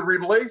 It's the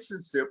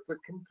relationship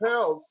that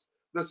compels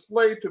the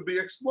slave to be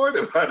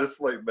exploited by the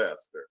slave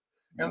master.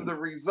 And the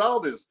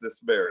result is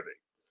disparity.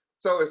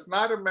 So it's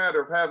not a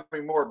matter of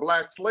having more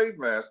black slave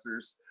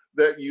masters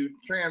that you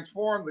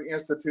transform the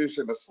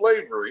institution of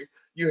slavery.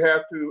 You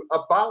have to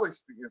abolish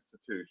the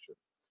institution.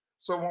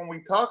 So when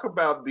we talk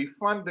about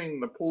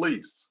defunding the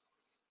police,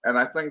 and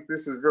I think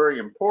this is very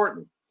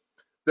important,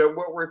 that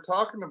what we're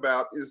talking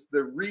about is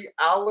the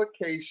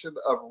reallocation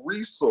of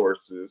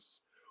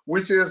resources,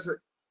 which is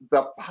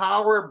the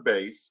power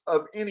base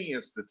of any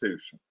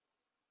institution.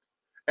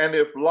 And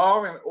if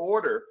law and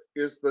order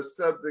is the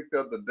subject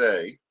of the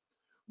day,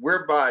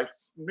 whereby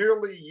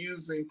merely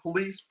using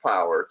police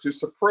power to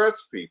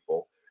suppress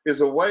people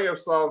is a way of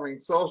solving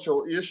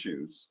social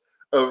issues,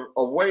 a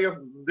way of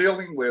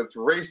dealing with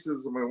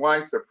racism and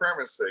white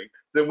supremacy,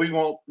 then we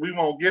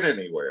won't get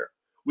anywhere.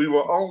 We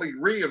will only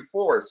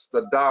reinforce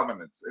the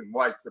dominance in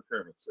white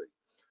supremacy.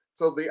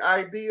 So the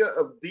idea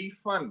of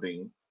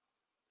defunding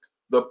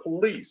the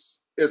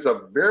police is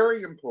a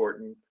very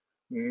important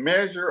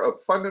measure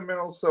of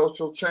fundamental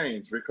social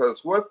change,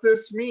 because what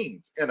this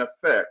means, in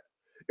effect,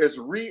 is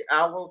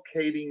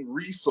reallocating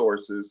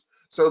resources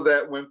so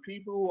that when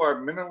people who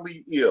are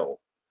mentally ill,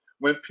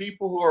 when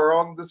people who are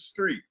on the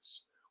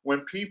streets,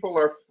 when people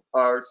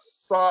are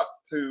sought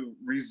to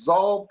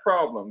resolve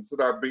problems that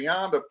are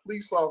beyond a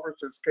police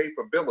officer's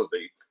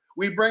capability,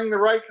 we bring the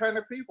right kind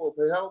of people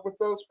to help with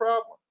those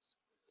problems.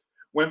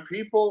 When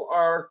people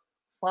are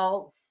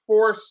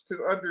forced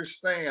to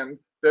understand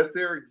that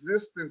their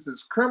existence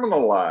is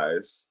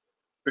criminalized,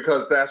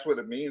 because that's what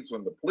it means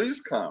when the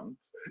police comes,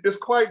 it's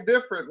quite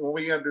different when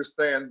we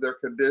understand their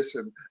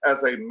condition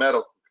as a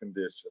medical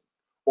condition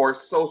or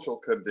social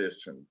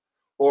condition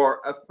or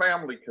a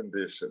family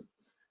condition.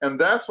 And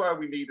that's why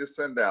we need to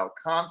send out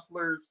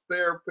counselors,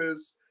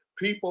 therapists,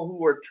 people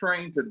who are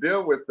trained to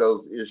deal with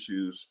those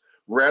issues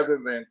rather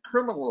than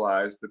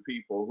criminalize the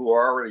people who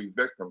are already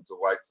victims of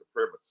white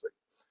supremacy.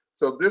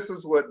 So this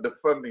is what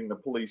defunding the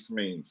police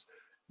means: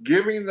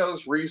 giving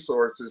those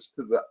resources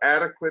to the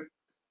adequate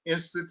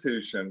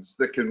institutions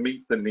that can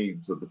meet the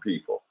needs of the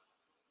people.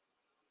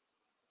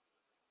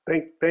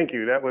 Thank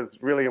you. That was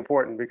really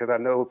important, because I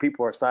know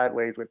people are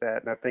sideways with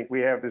that. And I think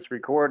we have this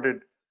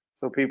recorded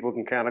so people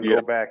can kind of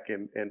go back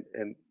and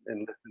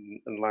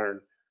listen and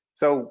learn.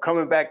 So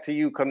coming back to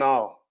you,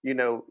 Kunal,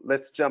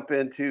 let's jump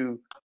into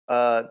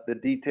the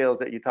details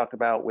that you talked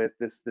about with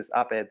this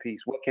op-ed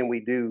piece. What can we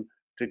do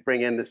to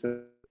bring in this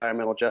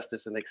environmental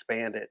justice and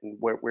expand it, and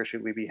where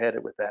should we be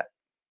headed with that?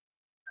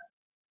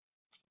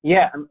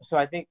 Yeah, so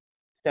I think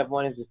step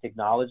one is just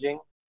acknowledging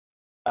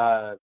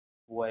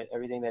what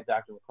everything that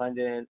Dr.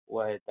 McClendon,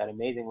 what that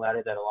amazing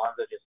letter that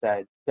Alonzo just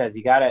says.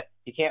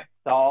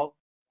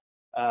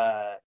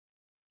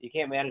 You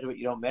can't manage what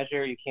you don't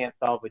measure, you can't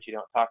solve what you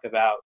don't talk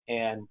about,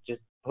 and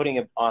just putting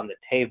it on the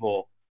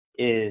table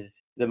is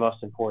the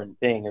most important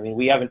thing. I mean,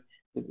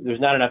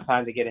 there's not enough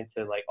time to get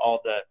into like all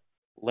the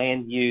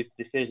land use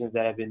decisions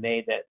that have been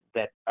made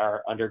that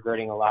are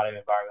undergirding a lot of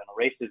environmental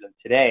racism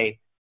today.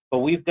 But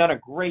we've done a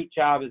great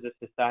job as a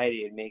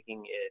society in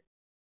making it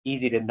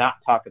easy to not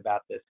talk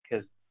about this,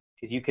 because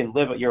you can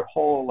live your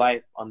whole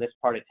life on this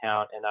part of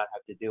town and not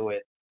have to deal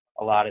with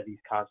a lot of these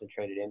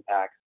concentrated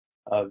impacts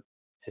of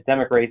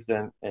systemic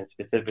racism and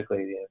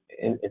specifically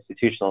the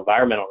institutional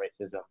environmental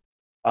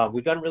racism.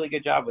 We've done a really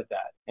good job with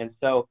that. And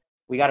so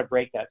we got to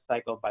break that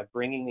cycle by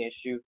bringing the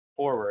issue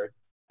forward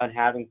and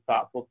having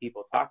thoughtful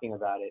people talking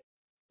about it.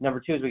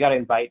 Number two is we got to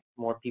invite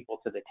more people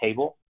to the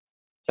table.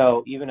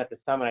 So even at the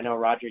summit, I know,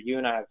 Roger, you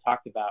and I have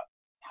talked about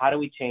how do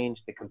we change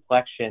the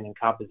complexion and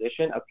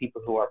composition of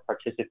people who are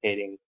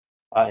participating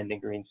in the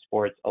Green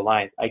Sports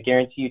Alliance. I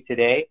guarantee you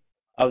today,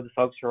 of the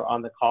folks who are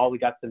on the call, we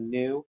got some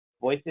new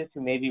voices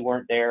who maybe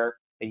weren't there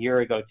a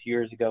year ago, 2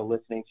 years ago,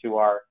 listening to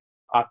our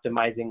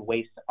Optimizing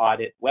Waste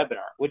Audit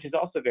webinar, which is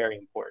also very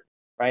important,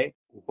 right?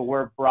 But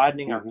we're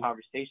broadening our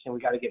conversation. We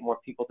got to get more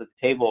people to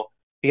the table,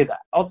 because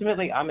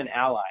ultimately I'm an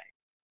ally.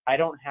 I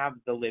don't have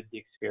the lived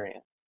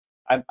experience.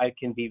 I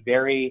can be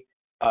very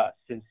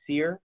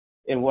sincere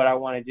in what I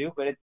want to do,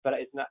 but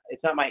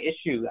it's not my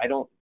issue. I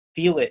don't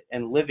feel it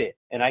and live it,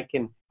 and I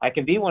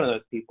can be one of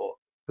those people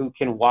who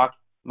can walk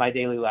my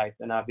daily life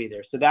and not be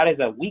there. So that is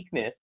a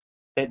weakness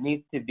that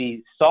needs to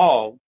be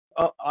solved,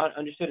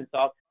 understood and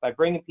solved by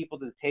bringing people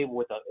to the table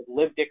with a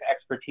lived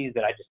expertise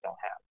that I just don't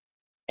have.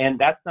 And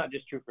that's not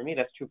just true for me,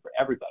 that's true for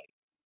everybody.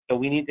 So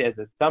we need to, as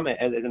a summit,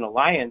 as an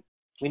alliance,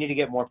 we need to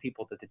get more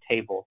people to the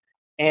table.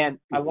 And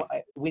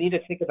we need to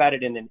think about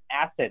it in an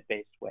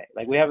asset-based way.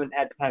 Like, we haven't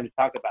had time to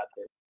talk about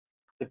this.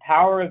 The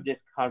power of this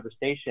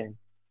conversation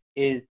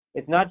is,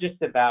 it's not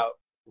just about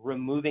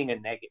removing a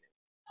negative.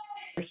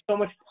 There's so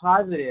much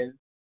positive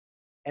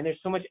and there's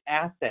so much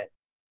asset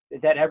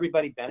that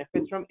everybody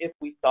benefits from if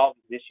we solve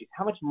these issues.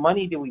 How much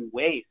money do we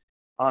waste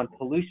on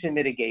pollution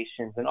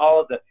mitigations and all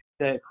of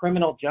the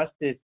criminal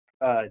justice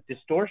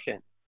distortion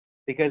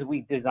because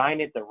we design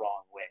it the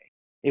wrong way?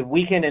 If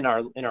we can, in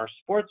our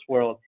sports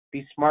world,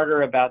 be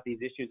smarter about these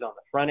issues on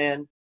the front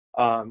end,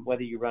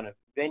 whether you run a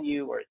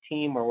venue or a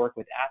team or work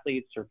with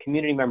athletes or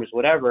community members,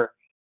 whatever,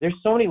 there's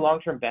so many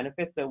long-term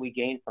benefits that we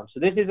gain from. So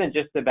this isn't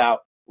just about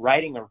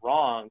righting a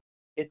wrong.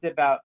 It's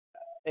about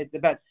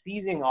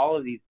seizing all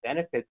of these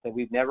benefits that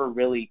we've never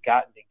really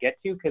gotten to get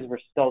to because we're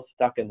still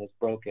stuck in this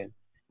broken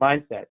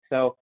mindset.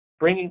 So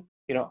having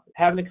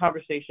the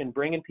conversation,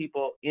 bringing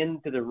people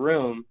into the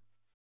room,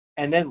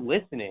 and then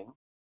listening,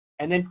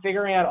 and then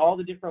figuring out all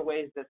the different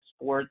ways that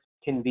sports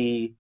can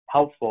be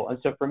helpful. And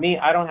so for me,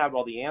 I don't have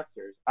all the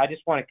answers. I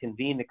just want to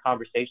convene the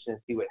conversation and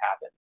see what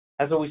happens.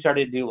 That's what we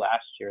started to do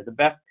last year. The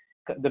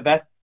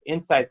best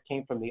insights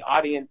came from the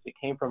audience. It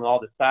came from all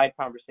the side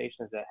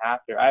conversations that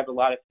happened. I have a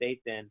lot of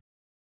faith in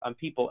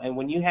people. And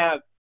when you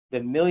have the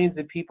millions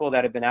of people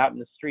that have been out in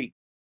the street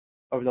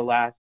over the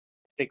last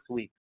 6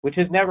 weeks, which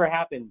has never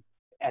happened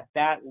at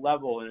that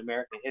level in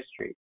American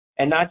history,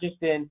 and not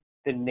just in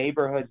the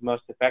neighborhoods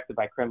most affected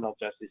by criminal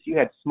justice. You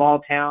had small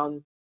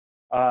towns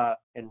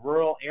and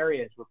rural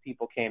areas where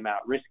people came out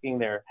risking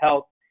their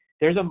health.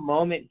 There's a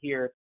moment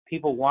here.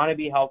 People want to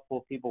be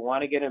helpful. People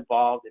want to get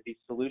involved and be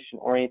solution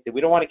oriented.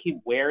 We don't want to keep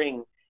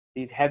wearing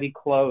these heavy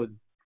clothes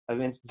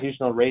of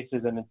institutional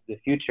racism into the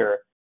future.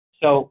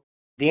 So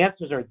the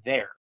answers are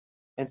there.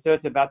 And so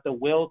it's about the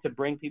will to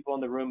bring people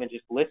in the room and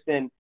just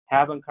listen,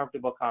 have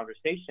uncomfortable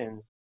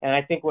conversations. And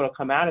I think what will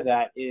come out of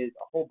that is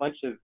a whole bunch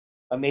of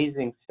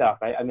amazing stuff.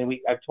 I mean,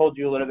 I've told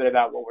you a little bit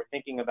about what we're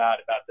thinking about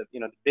the,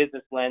 the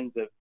business lens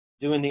of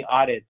doing the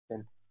audits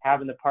and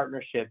having the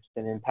partnerships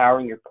and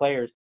empowering your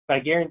players. But I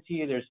guarantee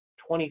you there's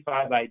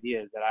 25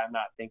 ideas that I'm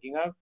not thinking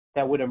of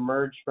that would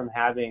emerge from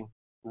having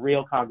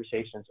real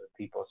conversations with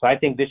people. So I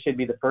think this should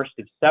be the first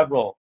of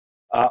several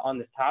on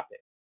this topic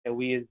that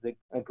we as the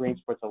Green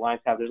Sports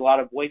Alliance have. There's a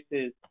lot of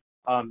voices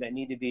that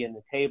need to be in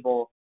the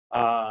table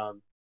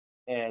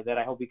and that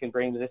I hope we can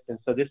bring to this. And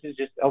so this is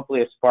just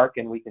hopefully a spark,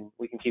 and we can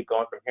keep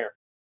going from here.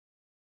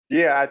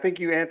 Yeah, I think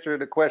you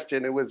answered the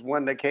question. It was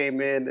one that came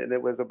in, and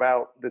it was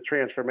about the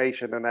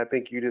transformation. And I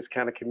think you just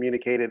kind of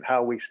communicated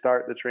how we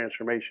start the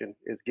transformation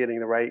is getting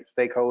the right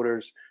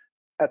stakeholders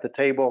at the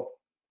table,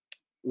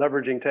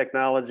 leveraging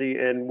technology.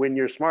 And when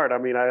you're smart, I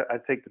mean, I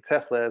take the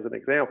Tesla as an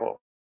example.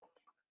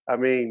 I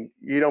mean,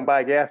 you don't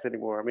buy gas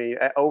anymore. I mean,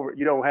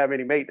 you don't have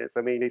any maintenance.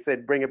 I mean, they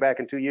said bring it back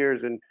in 2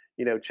 years and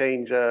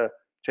change your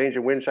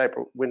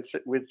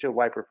windshield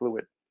wiper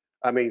fluid.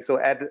 I mean, so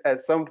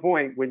at some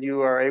point when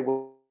you are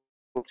able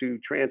to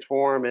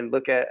transform and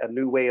look at a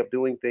new way of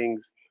doing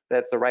things,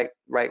 that's the right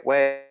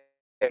way.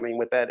 I mean,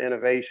 with that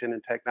innovation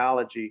and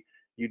technology,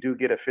 you do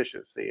get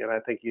efficiency, and I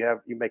think you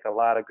make a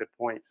lot of good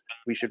points.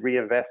 We should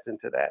reinvest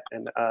into that,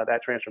 and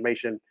that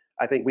transformation.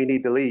 I think we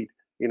need to lead.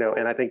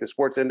 And I think the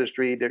sports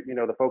industry,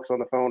 the folks on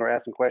the phone are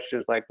asking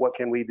questions like, what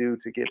can we do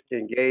to get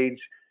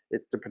engaged?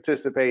 It's to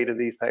participate in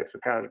these types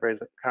of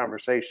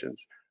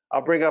conversations.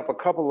 I'll bring up a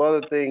couple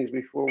other things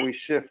before we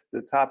shift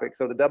the topic.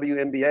 So the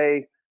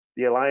WNBA,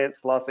 the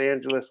Alliance Los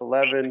Angeles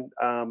 11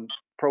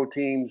 pro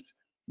teams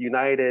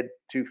united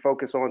to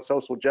focus on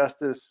social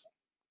justice,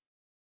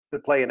 to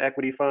play an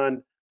equity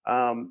fund.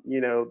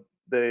 The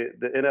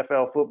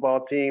NFL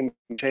football team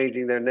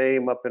changing their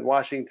name up in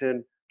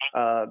Washington.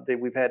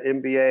 We've had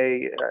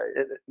NBA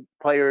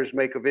players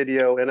make a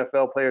video,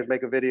 NFL players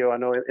make a video. I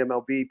know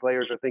MLB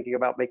players are thinking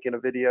about making a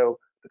video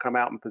to come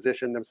out and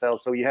position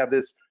themselves. So you have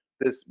this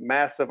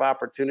massive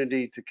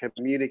opportunity to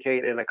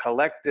communicate in a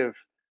collective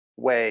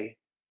way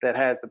that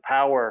has the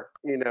power,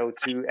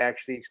 to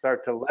actually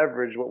start to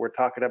leverage what we're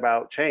talking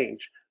about,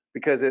 change.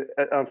 Because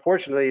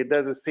unfortunately, it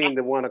doesn't seem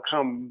to want to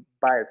come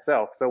by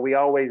itself. So we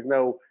always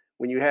know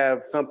when you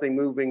have something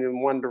moving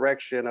in one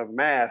direction of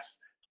mass,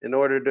 in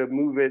order to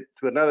move it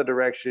to another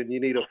direction, you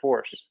need a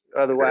force.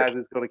 Otherwise,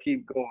 it's going to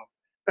keep going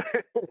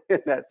in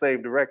that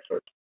same direction.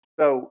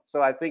 So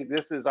I think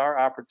this is our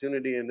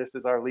opportunity, and this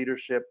is our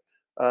leadership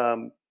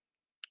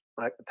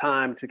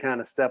time to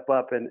kind of step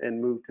up and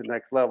move to the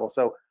next level.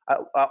 So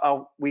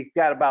we've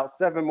got about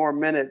 7 more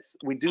minutes.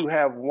 We do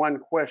have one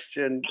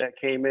question that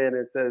came in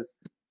and says,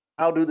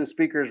 how do the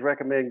speakers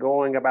recommend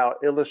going about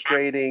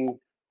illustrating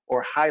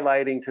or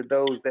highlighting to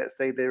those that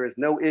say there is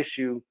no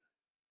issue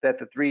that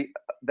the three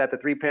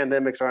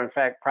pandemics are in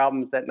fact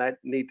problems that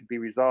need to be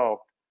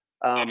resolved?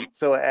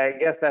 So I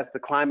guess that's the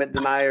climate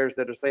deniers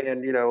that are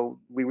saying,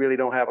 we really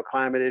don't have a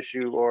climate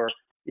issue, or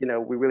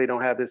we really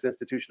don't have this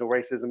institutional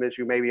racism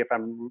issue. Maybe if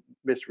I'm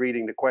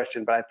misreading the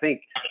question, but I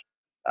think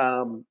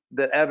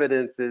the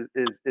evidence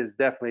is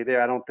definitely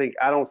there. I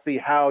don't see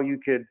how you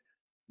could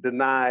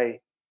deny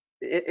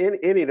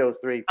any of those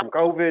three, from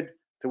COVID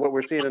to what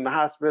we're seeing in the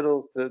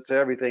hospitals to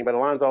everything. But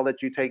Alonzo, I'll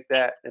let you take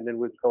that, and then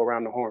we'll go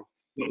around the horn.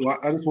 Well,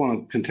 I just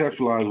want to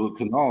contextualize with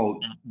Kunal.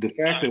 The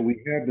fact that we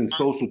have been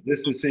social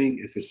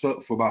distancing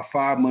for about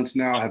 5 months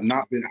now, have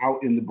not been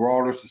out in the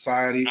broader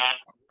society.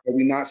 Are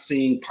we not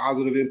seeing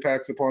positive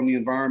impacts upon the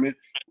environment,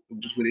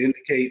 which would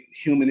indicate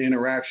human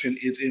interaction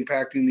is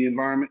impacting the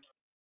environment?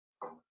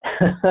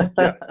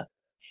 Yeah.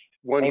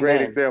 One Amen.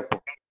 great example.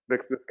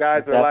 The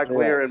skies are a lot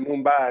clearer in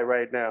Mumbai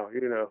right now,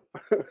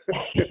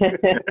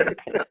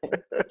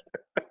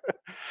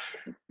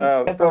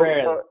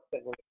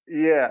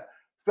 Yeah.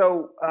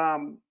 So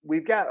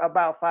we've got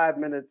about 5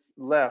 minutes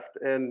left,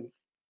 and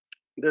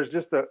there's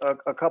just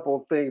a couple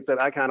of things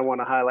that I kind of want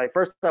to highlight.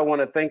 First, I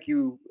want to thank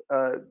you,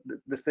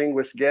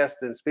 distinguished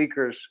guests and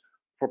speakers,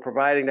 for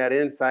providing that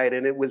insight.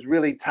 And it was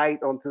really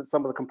tight onto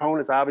some of the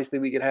components. Obviously,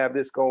 we could have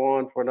this go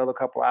on for another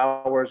couple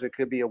hours. It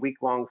could be a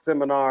week-long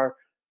seminar.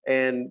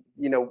 And,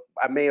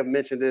 I may have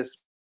mentioned this.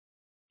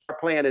 Our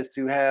plan is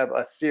to have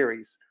a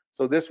series.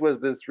 So this was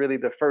really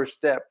the first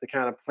step to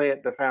kind of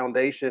plant the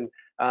foundation.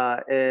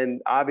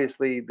 And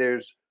obviously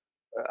there's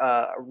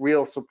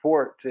real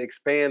support to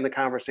expand the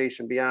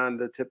conversation beyond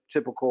the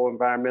typical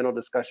environmental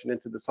discussion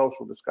into the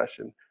social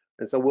discussion.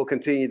 And so we'll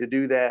continue to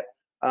do that.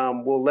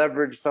 We'll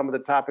leverage some of the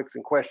topics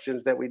and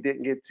questions that we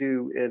didn't get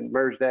to and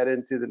merge that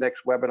into the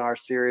next webinar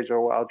series,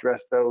 or I'll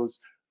address those.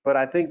 But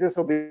I think this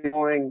will be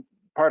going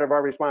part of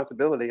our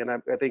responsibility. And I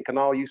think,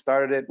 Kunal, you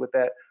started it with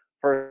that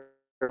first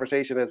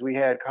conversation as we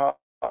had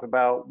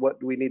about what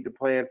do we need to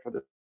plan for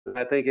the.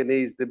 I think it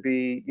needs to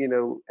be,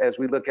 as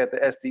we look at the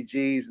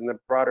SDGs and the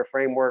broader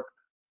framework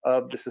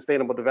of the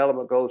Sustainable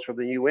Development Goals from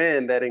the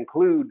UN that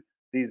include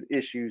these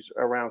issues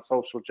around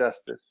social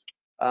justice.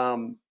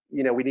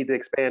 We need to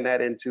expand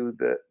that into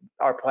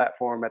our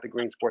platform at the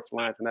Green Sports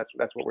Alliance, and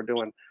that's what we're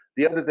doing.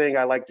 The other thing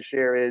I like to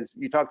share is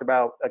you talked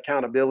about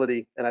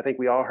accountability, and I think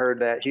we all heard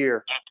that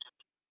here.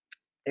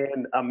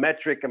 And a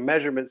metric, a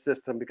measurement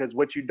system, because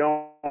what you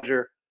don't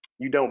measure,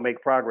 you don't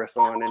make progress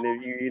on,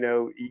 and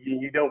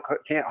you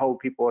can't hold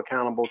people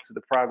accountable to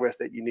the progress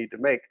that you need to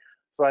make.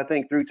 So I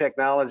think through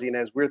technology, and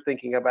as we're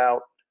thinking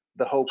about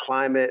the whole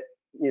climate,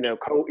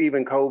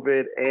 even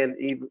COVID and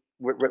even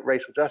with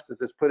racial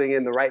justice, is putting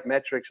in the right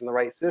metrics and the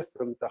right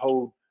systems to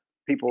hold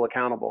people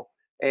accountable.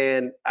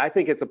 And I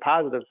think it's a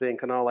positive thing,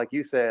 Kunal, like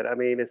you said. I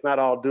mean, it's not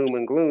all doom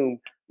and gloom.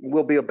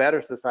 We'll be a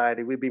better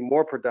society. We'll be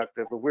more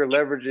productive. But we're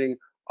leveraging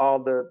all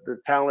the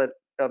talent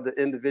of the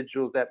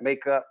individuals that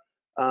make up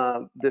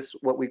this,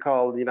 what we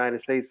call the United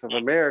States of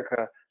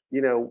America.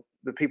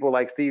 The people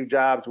like Steve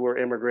Jobs were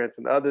immigrants,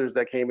 and others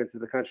that came into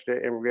the country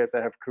that immigrants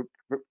that have,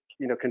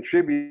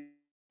 contributed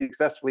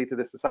successfully to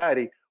this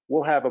society.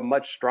 We'll have a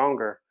much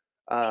stronger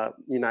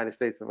United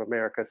States of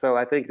America. So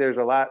I think there's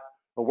a lot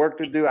of work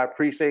to do. I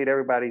appreciate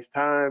everybody's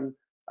time.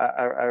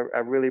 I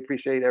really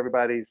appreciate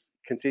everybody's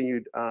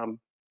continued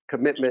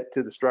commitment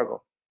to the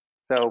struggle.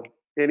 So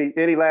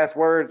any last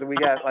words? And we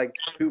got like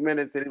 2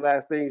 minutes. Any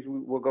last things?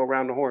 We'll go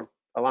around the horn.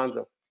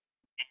 Alonzo.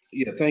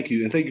 Yeah, thank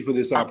you. And thank you for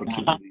this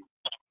opportunity.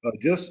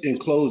 Just in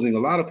closing, a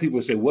lot of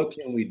people say, what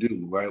can we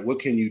do, right? What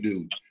can you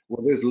do?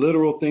 Well, there's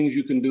literal things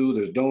you can do.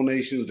 There's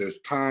donations, there's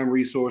time,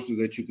 resources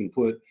that you can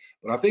put.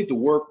 But I think the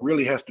work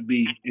really has to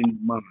be in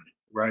your mind,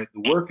 right?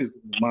 The work is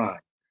in the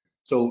mind.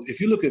 So if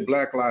you look at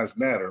Black Lives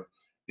Matter,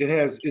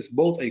 it's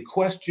both a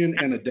question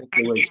and a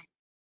declaration.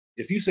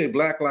 If you say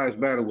Black Lives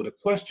Matter with a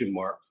question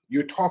mark,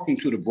 you're talking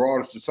to the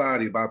broader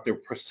society about their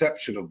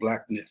perception of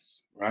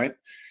Blackness, right?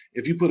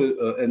 If you put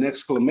an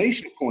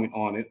exclamation point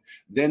on it,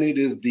 then it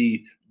is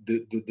the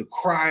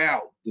cry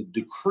out, the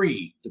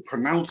decree, the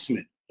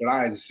pronouncement that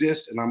I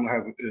exist and I'm gonna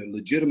have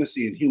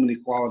legitimacy and human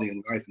equality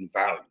and life and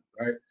value,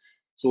 right?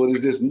 So it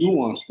is this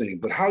nuanced thing,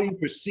 but how you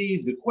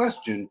perceive the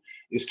question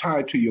is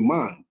tied to your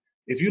mind.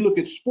 If you look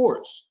at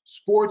sports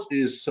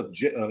is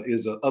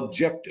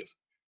objective.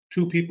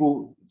 Two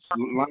people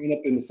line up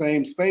in the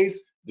same space,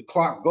 the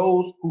clock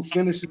goes, who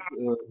finishes,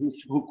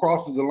 who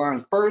crosses the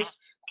line first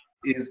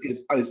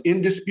is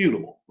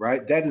indisputable,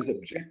 right? That is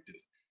objective.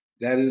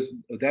 That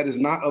is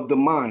not of the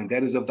mind,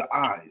 that is of the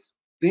eyes.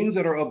 Things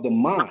that are of the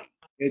mind,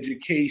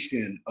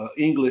 education,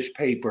 English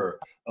paper,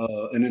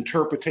 an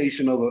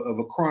interpretation of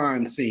a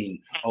crime scene,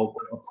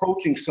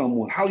 approaching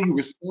someone, how you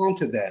respond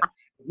to that.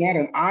 It's not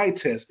an eye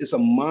test, it's a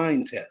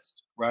mind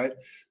test, right?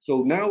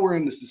 So now we're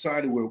in the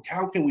society where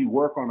how can we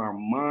work on our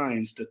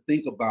minds to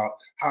think about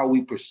how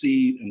we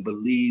perceive and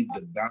believe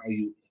the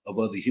value of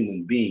other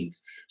human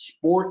beings.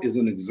 Sport is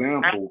an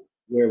example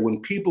where when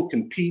people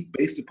compete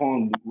based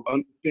upon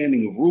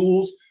understanding of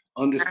rules,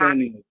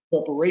 understanding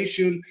of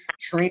preparation,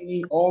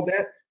 training, all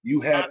that, you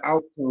have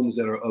outcomes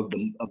that are of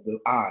the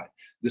eye.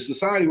 The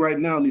society right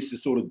now needs to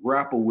sort of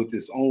grapple with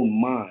its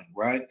own mind,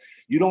 right?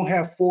 You don't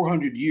have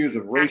 400 years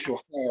of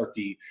racial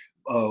hierarchy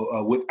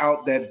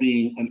without that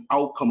being an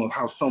outcome of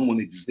how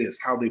someone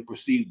exists, how they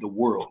perceive the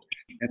world.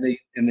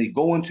 And they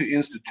go into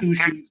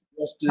institutions,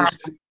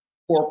 justice,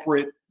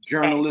 corporate,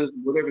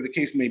 journalism, whatever the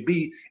case may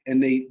be,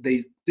 and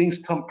things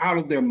come out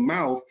of their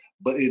mouth,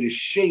 but it is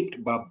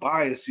shaped by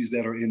biases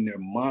that are in their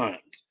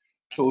minds.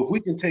 So if we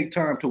can take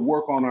time to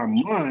work on our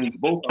minds,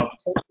 both our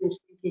cultural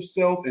sense of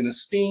self and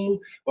esteem,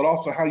 but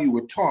also how you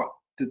were taught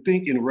to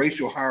think in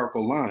racial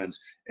hierarchical lines,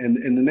 and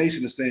the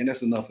nation is saying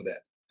that's enough of that.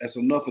 That's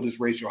enough of this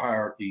racial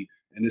hierarchy,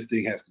 and this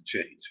thing has to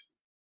change.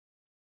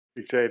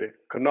 Appreciate it.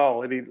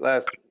 Kunal, any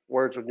last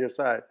words on your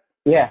side?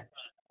 Yeah,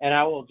 and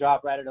I will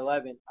drop right at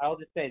 11. I'll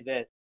just say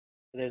this.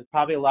 There's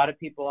probably a lot of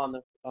people on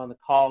the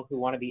call who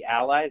want to be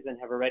allies and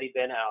have already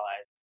been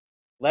allies.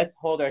 Let's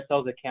hold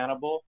ourselves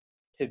accountable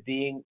to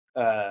being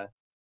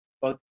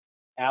both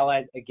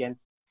allies against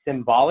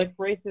symbolic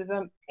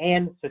racism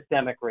and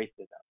systemic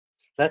racism.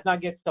 Let's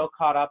not get so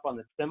caught up on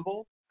the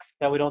symbol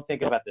that we don't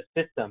think about the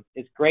system.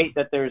 It's great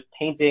that there's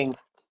painting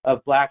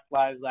of Black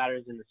Lives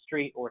Matters in the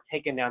street or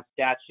taking down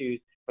statues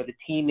or the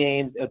team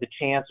names or the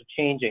chants of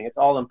changing. It's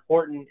all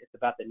important. It's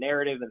about the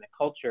narrative and the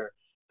culture.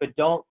 But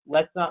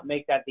let's not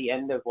make that the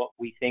end of what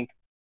we think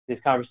this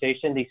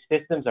conversation. These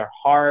systems are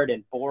hard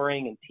and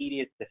boring and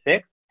tedious to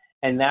fix.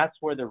 And that's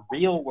where the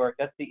real work,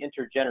 that's the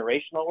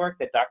intergenerational work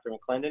that Dr.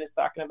 McClendon is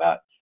talking about.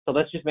 So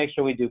let's just make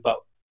sure we do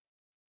both.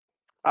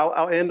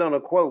 I'll end on a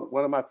quote,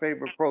 one of my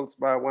favorite quotes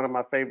by one of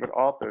my favorite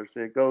authors.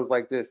 It goes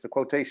like this, the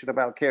quotation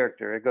about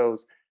character. It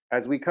goes,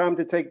 as we come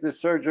to take this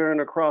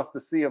sojourn across the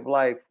sea of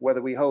life,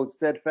 whether we hold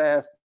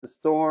steadfast the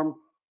storm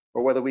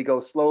or whether we go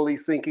slowly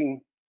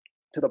sinking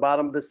to the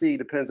bottom of the sea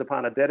depends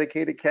upon a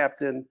dedicated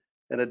captain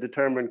and a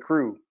determined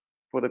crew.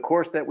 For the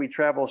course that we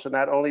travel should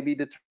not only be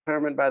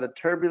determined by the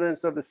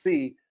turbulence of the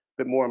sea,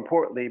 but more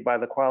importantly, by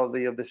the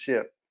quality of the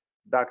ship.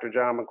 Dr.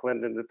 John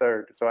McClendon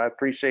III. So I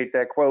appreciate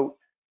that quote.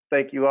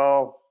 Thank you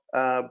all.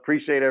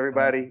 Appreciate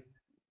everybody.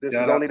 This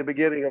is only the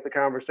beginning of the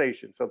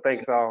conversation. So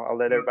thanks all. I'll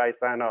let everybody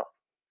sign off.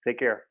 Take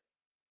care.